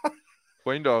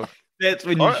 Queen Dog. That's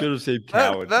when you should have said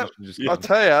coward. I'll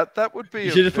tell you, that would be.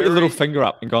 You should have put your little finger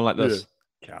up and gone like this.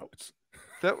 Cowards.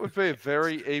 That would be a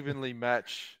very evenly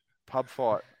matched pub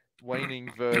fight.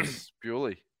 Weaning versus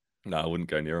Bewley. No, I wouldn't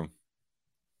go near him.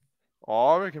 Oh,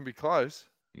 I reckon it'd be close.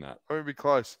 No. I reckon it'd be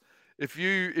close. If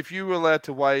you were allowed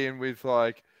to weigh in with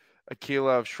like a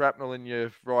kilo of shrapnel in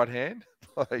your right hand,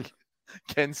 like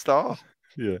Ken style,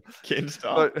 Yeah. Ken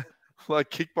style. like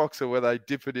kickboxer where they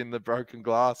dip it in the broken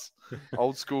glass,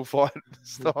 old school fight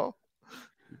style.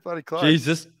 Bloody close.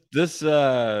 Jeez,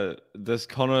 this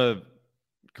Conor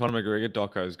McGregor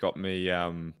doco's got me.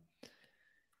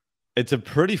 It's a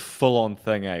pretty full on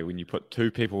thing, eh? When you put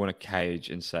two people in a cage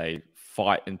and say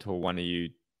fight until one of you.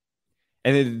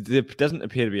 And there doesn't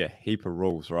appear to be a heap of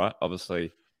rules, right?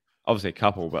 Obviously a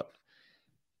couple, but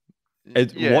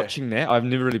watching that, I've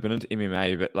never really been into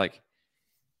MMA, but like,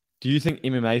 do you think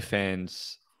MMA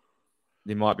fans,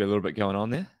 there might be a little bit going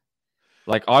on there?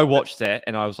 Like, I watched that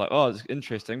and I was like, oh, it's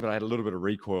interesting, but I had a little bit of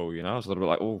recoil, you know? I was a little bit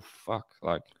like, oh, fuck.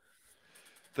 Like,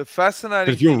 the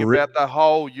fascinating thing about the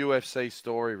whole UFC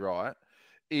story, right,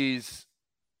 is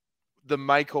the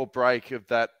make or break of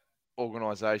that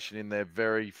organization in their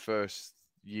very first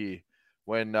year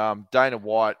when Dana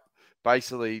White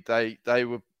basically they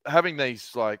were having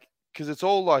these like because it's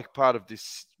all like part of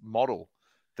this model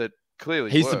that clearly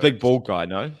he's works. the big bald guy,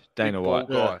 no? Dana White.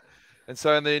 Guy. And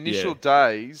so in the initial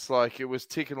days, like it was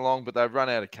ticking along, but they've run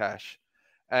out of cash.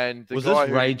 And the was guy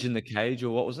this Rage in the Cage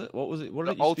or what was it? What was it? What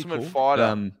did the it used to be Ultimate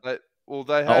called? Fighter.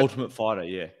 They had Ultimate Fighter,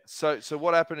 yeah. So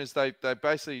what happened is they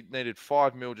basically needed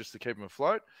 $5 million just to keep him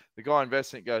afloat. The guy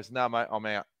investing it goes, "No, mate, I'm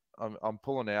out. I'm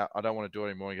pulling out. I don't want to do it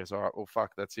anymore." He goes, "All right, well,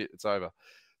 fuck, that's it. It's over."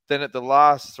 Then at the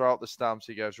last throw up the stumps,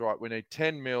 he goes, "Right, we need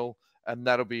 10 mil, and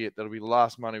that'll be it. That'll be the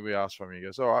last money we ask from you." He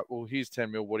goes, "All right, well, here's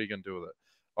 10 mil. What are you going to do with it?"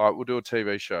 "All right, we'll do a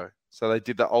TV show." So they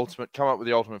did come up with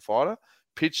the Ultimate Fighter,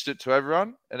 pitched it to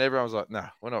everyone, and everyone was like, "Nah,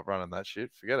 we're not running that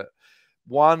shit. Forget it."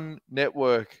 One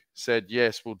network said,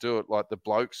 "Yes, we'll do it," like the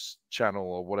Blokes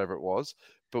channel or whatever it was,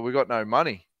 but we got no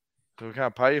money. So we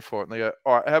can't pay you for it. And they go,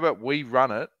 "All right, how about we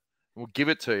run it? We'll give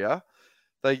it to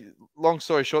you." Long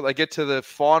story short, they get to the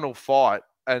final fight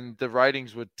and the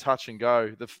ratings would touch and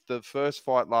go. The first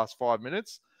fight lasts 5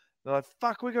 minutes. They're like,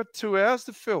 "Fuck, we got 2 hours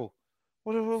to fill.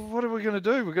 What are we going to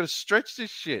do? We're going to stretch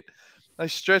this shit." They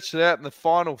stretched it out, and the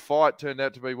final fight turned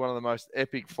out to be one of the most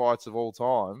epic fights of all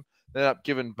time. They ended up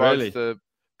giving both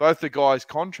the guys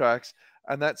contracts,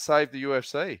 and that saved the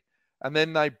UFC. And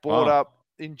then they bought up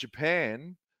in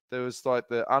Japan. There was like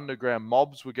the underground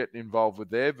mobs were getting involved with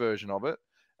their version of it,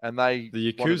 and the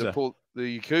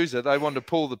Yakuza. They wanted to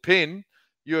pull the pin.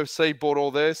 UFC bought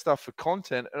all their stuff for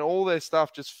content, and all their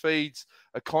stuff just feeds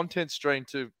a content stream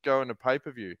to go into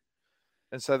pay-per-view.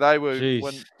 And so they were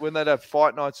when they'd have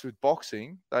fight nights with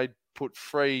boxing, they'd put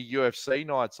free UFC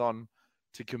nights on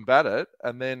to combat it,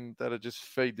 and then that'll just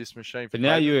feed this machine. But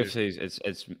now UFC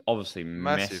it's obviously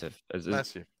massive.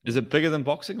 Massive. Is it bigger than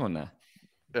boxing or no?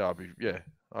 Yeah,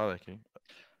 I think.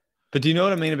 But do you know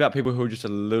what I mean about people who are just a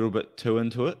little bit too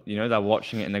into it? You know, they're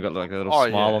watching it and they've got like a little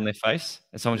smile on their face,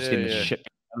 and someone's just getting the shit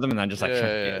out of them, and they're just like,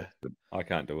 I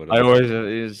can't do it. I always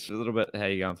is a little bit. How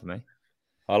you going for me?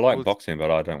 I like boxing,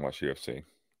 but I don't watch UFC.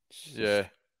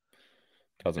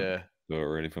 Doesn't do it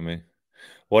really for me.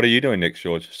 What are you doing next,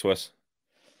 George? Swiss.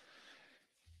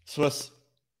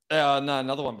 No,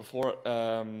 another one before it.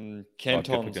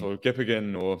 Cantons or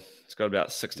Gippigan, or it's got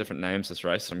about 6 different names. This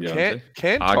race I'm going to.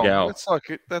 Canton.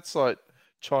 That's like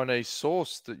Chinese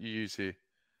sauce that you use here.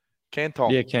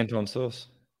 Canton. Yeah, Canton sauce.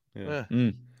 Yeah.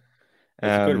 It's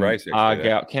a good race.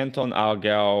 Argyle, Canton,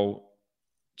 Argyle,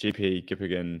 GP,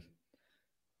 Gippigan.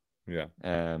 Yeah.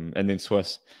 And then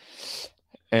Swiss.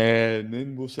 And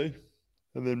then we'll see.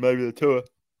 And then maybe the Tour.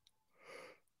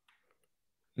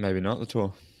 Maybe not the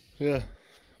Tour. Yeah.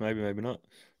 Maybe not.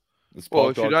 The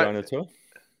Spot Dog going to the Tour?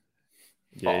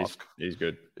 Yeah, he's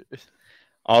good.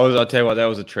 I'll tell you what, that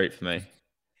was a treat for me.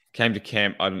 Came to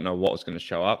camp, I didn't know what was going to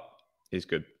show up. He's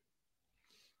good.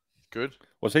 Good.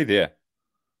 Was he there?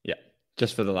 Yeah.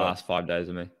 Just for the last 5 days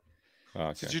of me. Oh,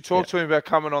 okay. Did you talk to him about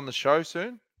coming on the show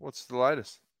soon? What's the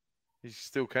latest? He's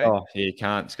still keen. Oh, he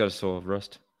can't. He's got a sore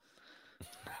wrist.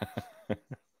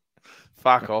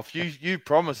 Fuck off. You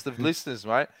promised the listeners,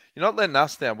 mate. You're not letting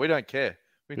us down. We don't care.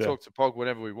 We can talk to Pog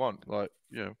whenever we want. Like,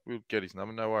 we'll get his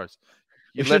number. No worries.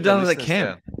 You should have done it at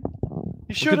camp.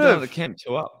 You should have done it at the camp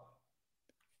 2 up.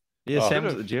 Yeah, Sam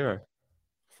was at the Giro.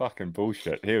 Fucking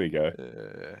bullshit. Here we go.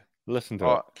 Yeah. Listen to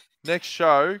All it. right. Next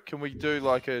show, can we do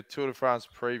like a Tour de France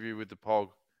preview with the Pog?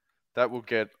 That will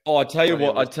get. Oh, I tell you plenty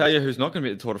of what. I tell you listeners. who's not going to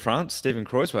be at the Tour de France. Stephen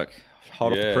Kreuzwick,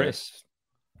 hot off the press.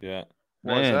 Yeah.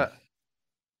 Why is Man. that?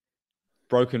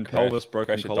 Broken pelvis,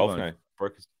 broken Crash at collarbone. Dauphiné.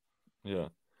 Broke his... Yeah.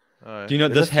 Oh, Do you know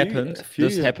There's this happened? a few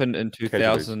This happened in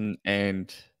casualties.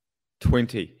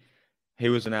 2020. He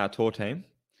was in our tour team,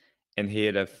 and he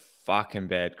had a fucking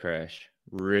bad crash,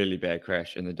 really bad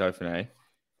crash in the Dauphiné.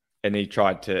 And he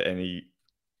tried to, and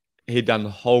he'd done the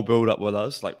whole build up with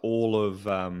us, like all of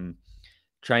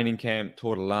training camp,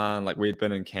 Tour de l'An. Like we'd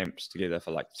been in camps together for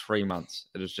like 3 months.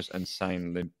 It was just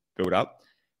insanely built up.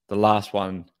 The last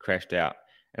one crashed out,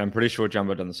 and I'm pretty sure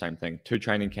Jumbo done the same thing. 2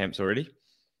 training camps already.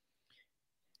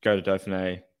 Go to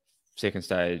Dauphiné, second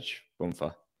stage,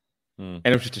 boomfa. And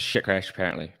it was just a shit crash,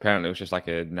 apparently. Apparently, it was just like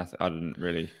a nothing. I didn't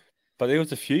really. But there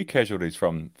was a few casualties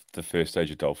from the first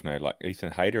stage of Dauphiné, like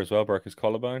Ethan Hayter as well broke his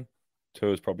collarbone.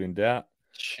 Tour's probably in doubt.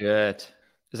 Shit.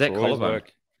 Is that Kreuzwick. collarbone?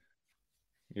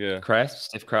 Yeah. Krast,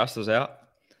 Steph Krast was out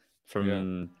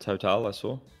from Total, I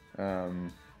saw.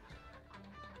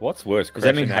 What's worse, Does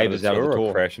that mean crashing Hayter's out out of of the the tour or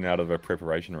tour? crashing out of a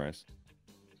preparation race?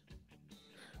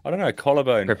 I don't know.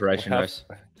 Collarbone. Preparation how, race.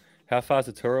 How far's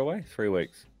the tour away? 3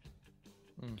 weeks.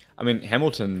 I mean,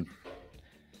 Hamilton,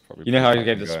 Probably you know how pretty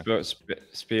he gave fucking go. the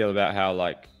spiel about how,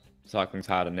 like, cycling's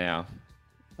harder now?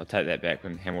 I'll take that back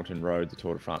when Hamilton rode the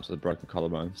Tour de France with a broken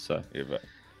collarbone. So, Yeah,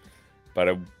 but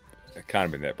it can't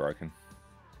have been that broken.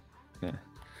 yeah.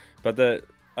 But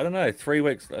I don't know, 3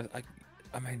 weeks.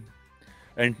 I mean,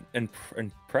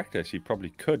 in practice, you probably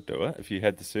could do it if you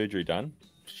had the surgery done.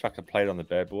 Chuck a plate on the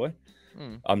bad boy.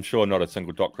 I'm sure not a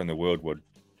single doctor in the world would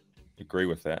agree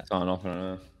with that. Sign off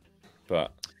on it.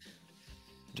 But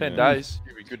 10 yeah. days,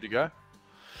 you'll be good to go.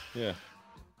 Yeah.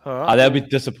 All Oh, right. that'd be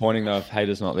disappointing, though, if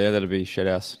Hayter's not there. That'd be shit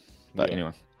house. But Yeah.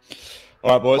 anyway.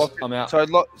 All right, boys. Lock- I'm out.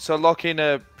 So lock in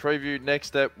a preview next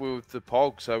step with the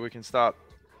Pog, so we can start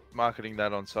marketing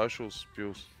that on socials,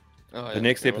 Jules. Oh, The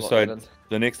next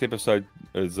episode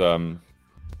is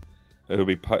it'll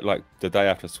be like the day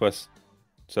after Swiss,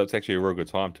 so it's actually a real good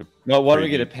time to. Well, why don't we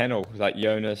preview. get a panel like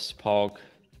Jonas, Pog?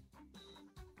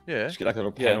 Yeah. Just get like a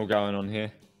little panel going on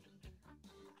here.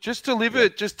 Just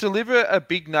deliver a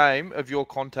big name of your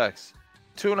contacts.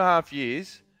 2.5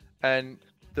 years, and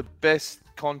the best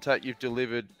contact you've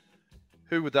delivered.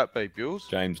 Who would that be, Jules?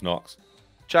 James Knox.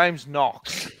 James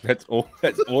Knox That's all.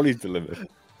 That's all he's delivered.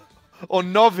 or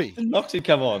Novi. Noxie,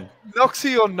 come on.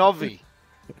 Noxie or Novi.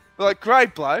 Like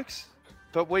great blokes,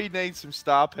 but we need some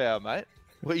star power, mate.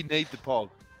 We need the Pog.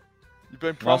 You've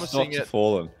been My promising stocks are it.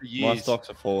 falling. for My years. stocks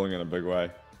are falling in a big way.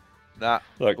 Nah,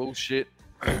 Look, bullshit.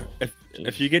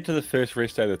 if you get to the first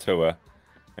rest day of the tour,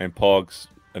 and Pog's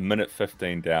a minute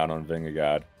 15 down on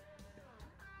Vingegaard,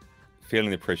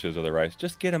 feeling the pressures of the race,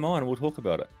 just get him on and we'll talk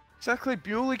about it. Exactly.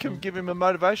 Bewley can give him a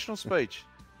motivational speech.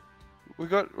 We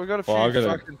got a few Well, I gotta-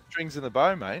 fucking strings in the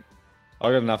bow, mate. I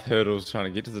got enough hurdles trying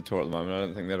to get to the tour at the moment. I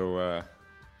don't think that'll.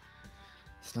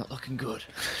 It's not looking good.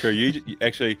 Sure, you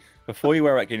actually, before you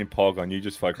worry about getting Pog on, you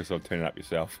just focus on turning up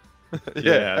yourself. Yeah,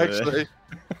 Yeah, actually.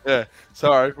 Yeah.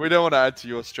 Sorry, we don't want to add to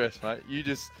your stress, mate. You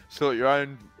just sort your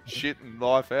own shit and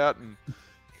life out and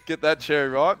get that cherry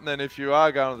right. And then if you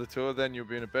are going to the tour, then you'll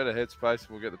be in a better headspace and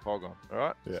we'll get the Pog on. All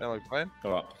right? Yeah. Sound like a plan?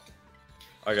 All right.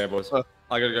 Okay, boys. I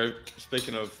gotta go.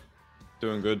 Speaking of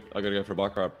doing good, I gotta go for a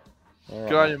bike ride.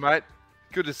 Good on you, mate.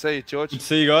 Good to see you, George. Good to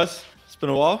see you guys. It's been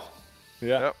a while.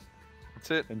 Yeah. Yep.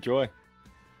 That's it. Enjoy.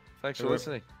 Thanks for Good work.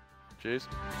 listening. Cheers.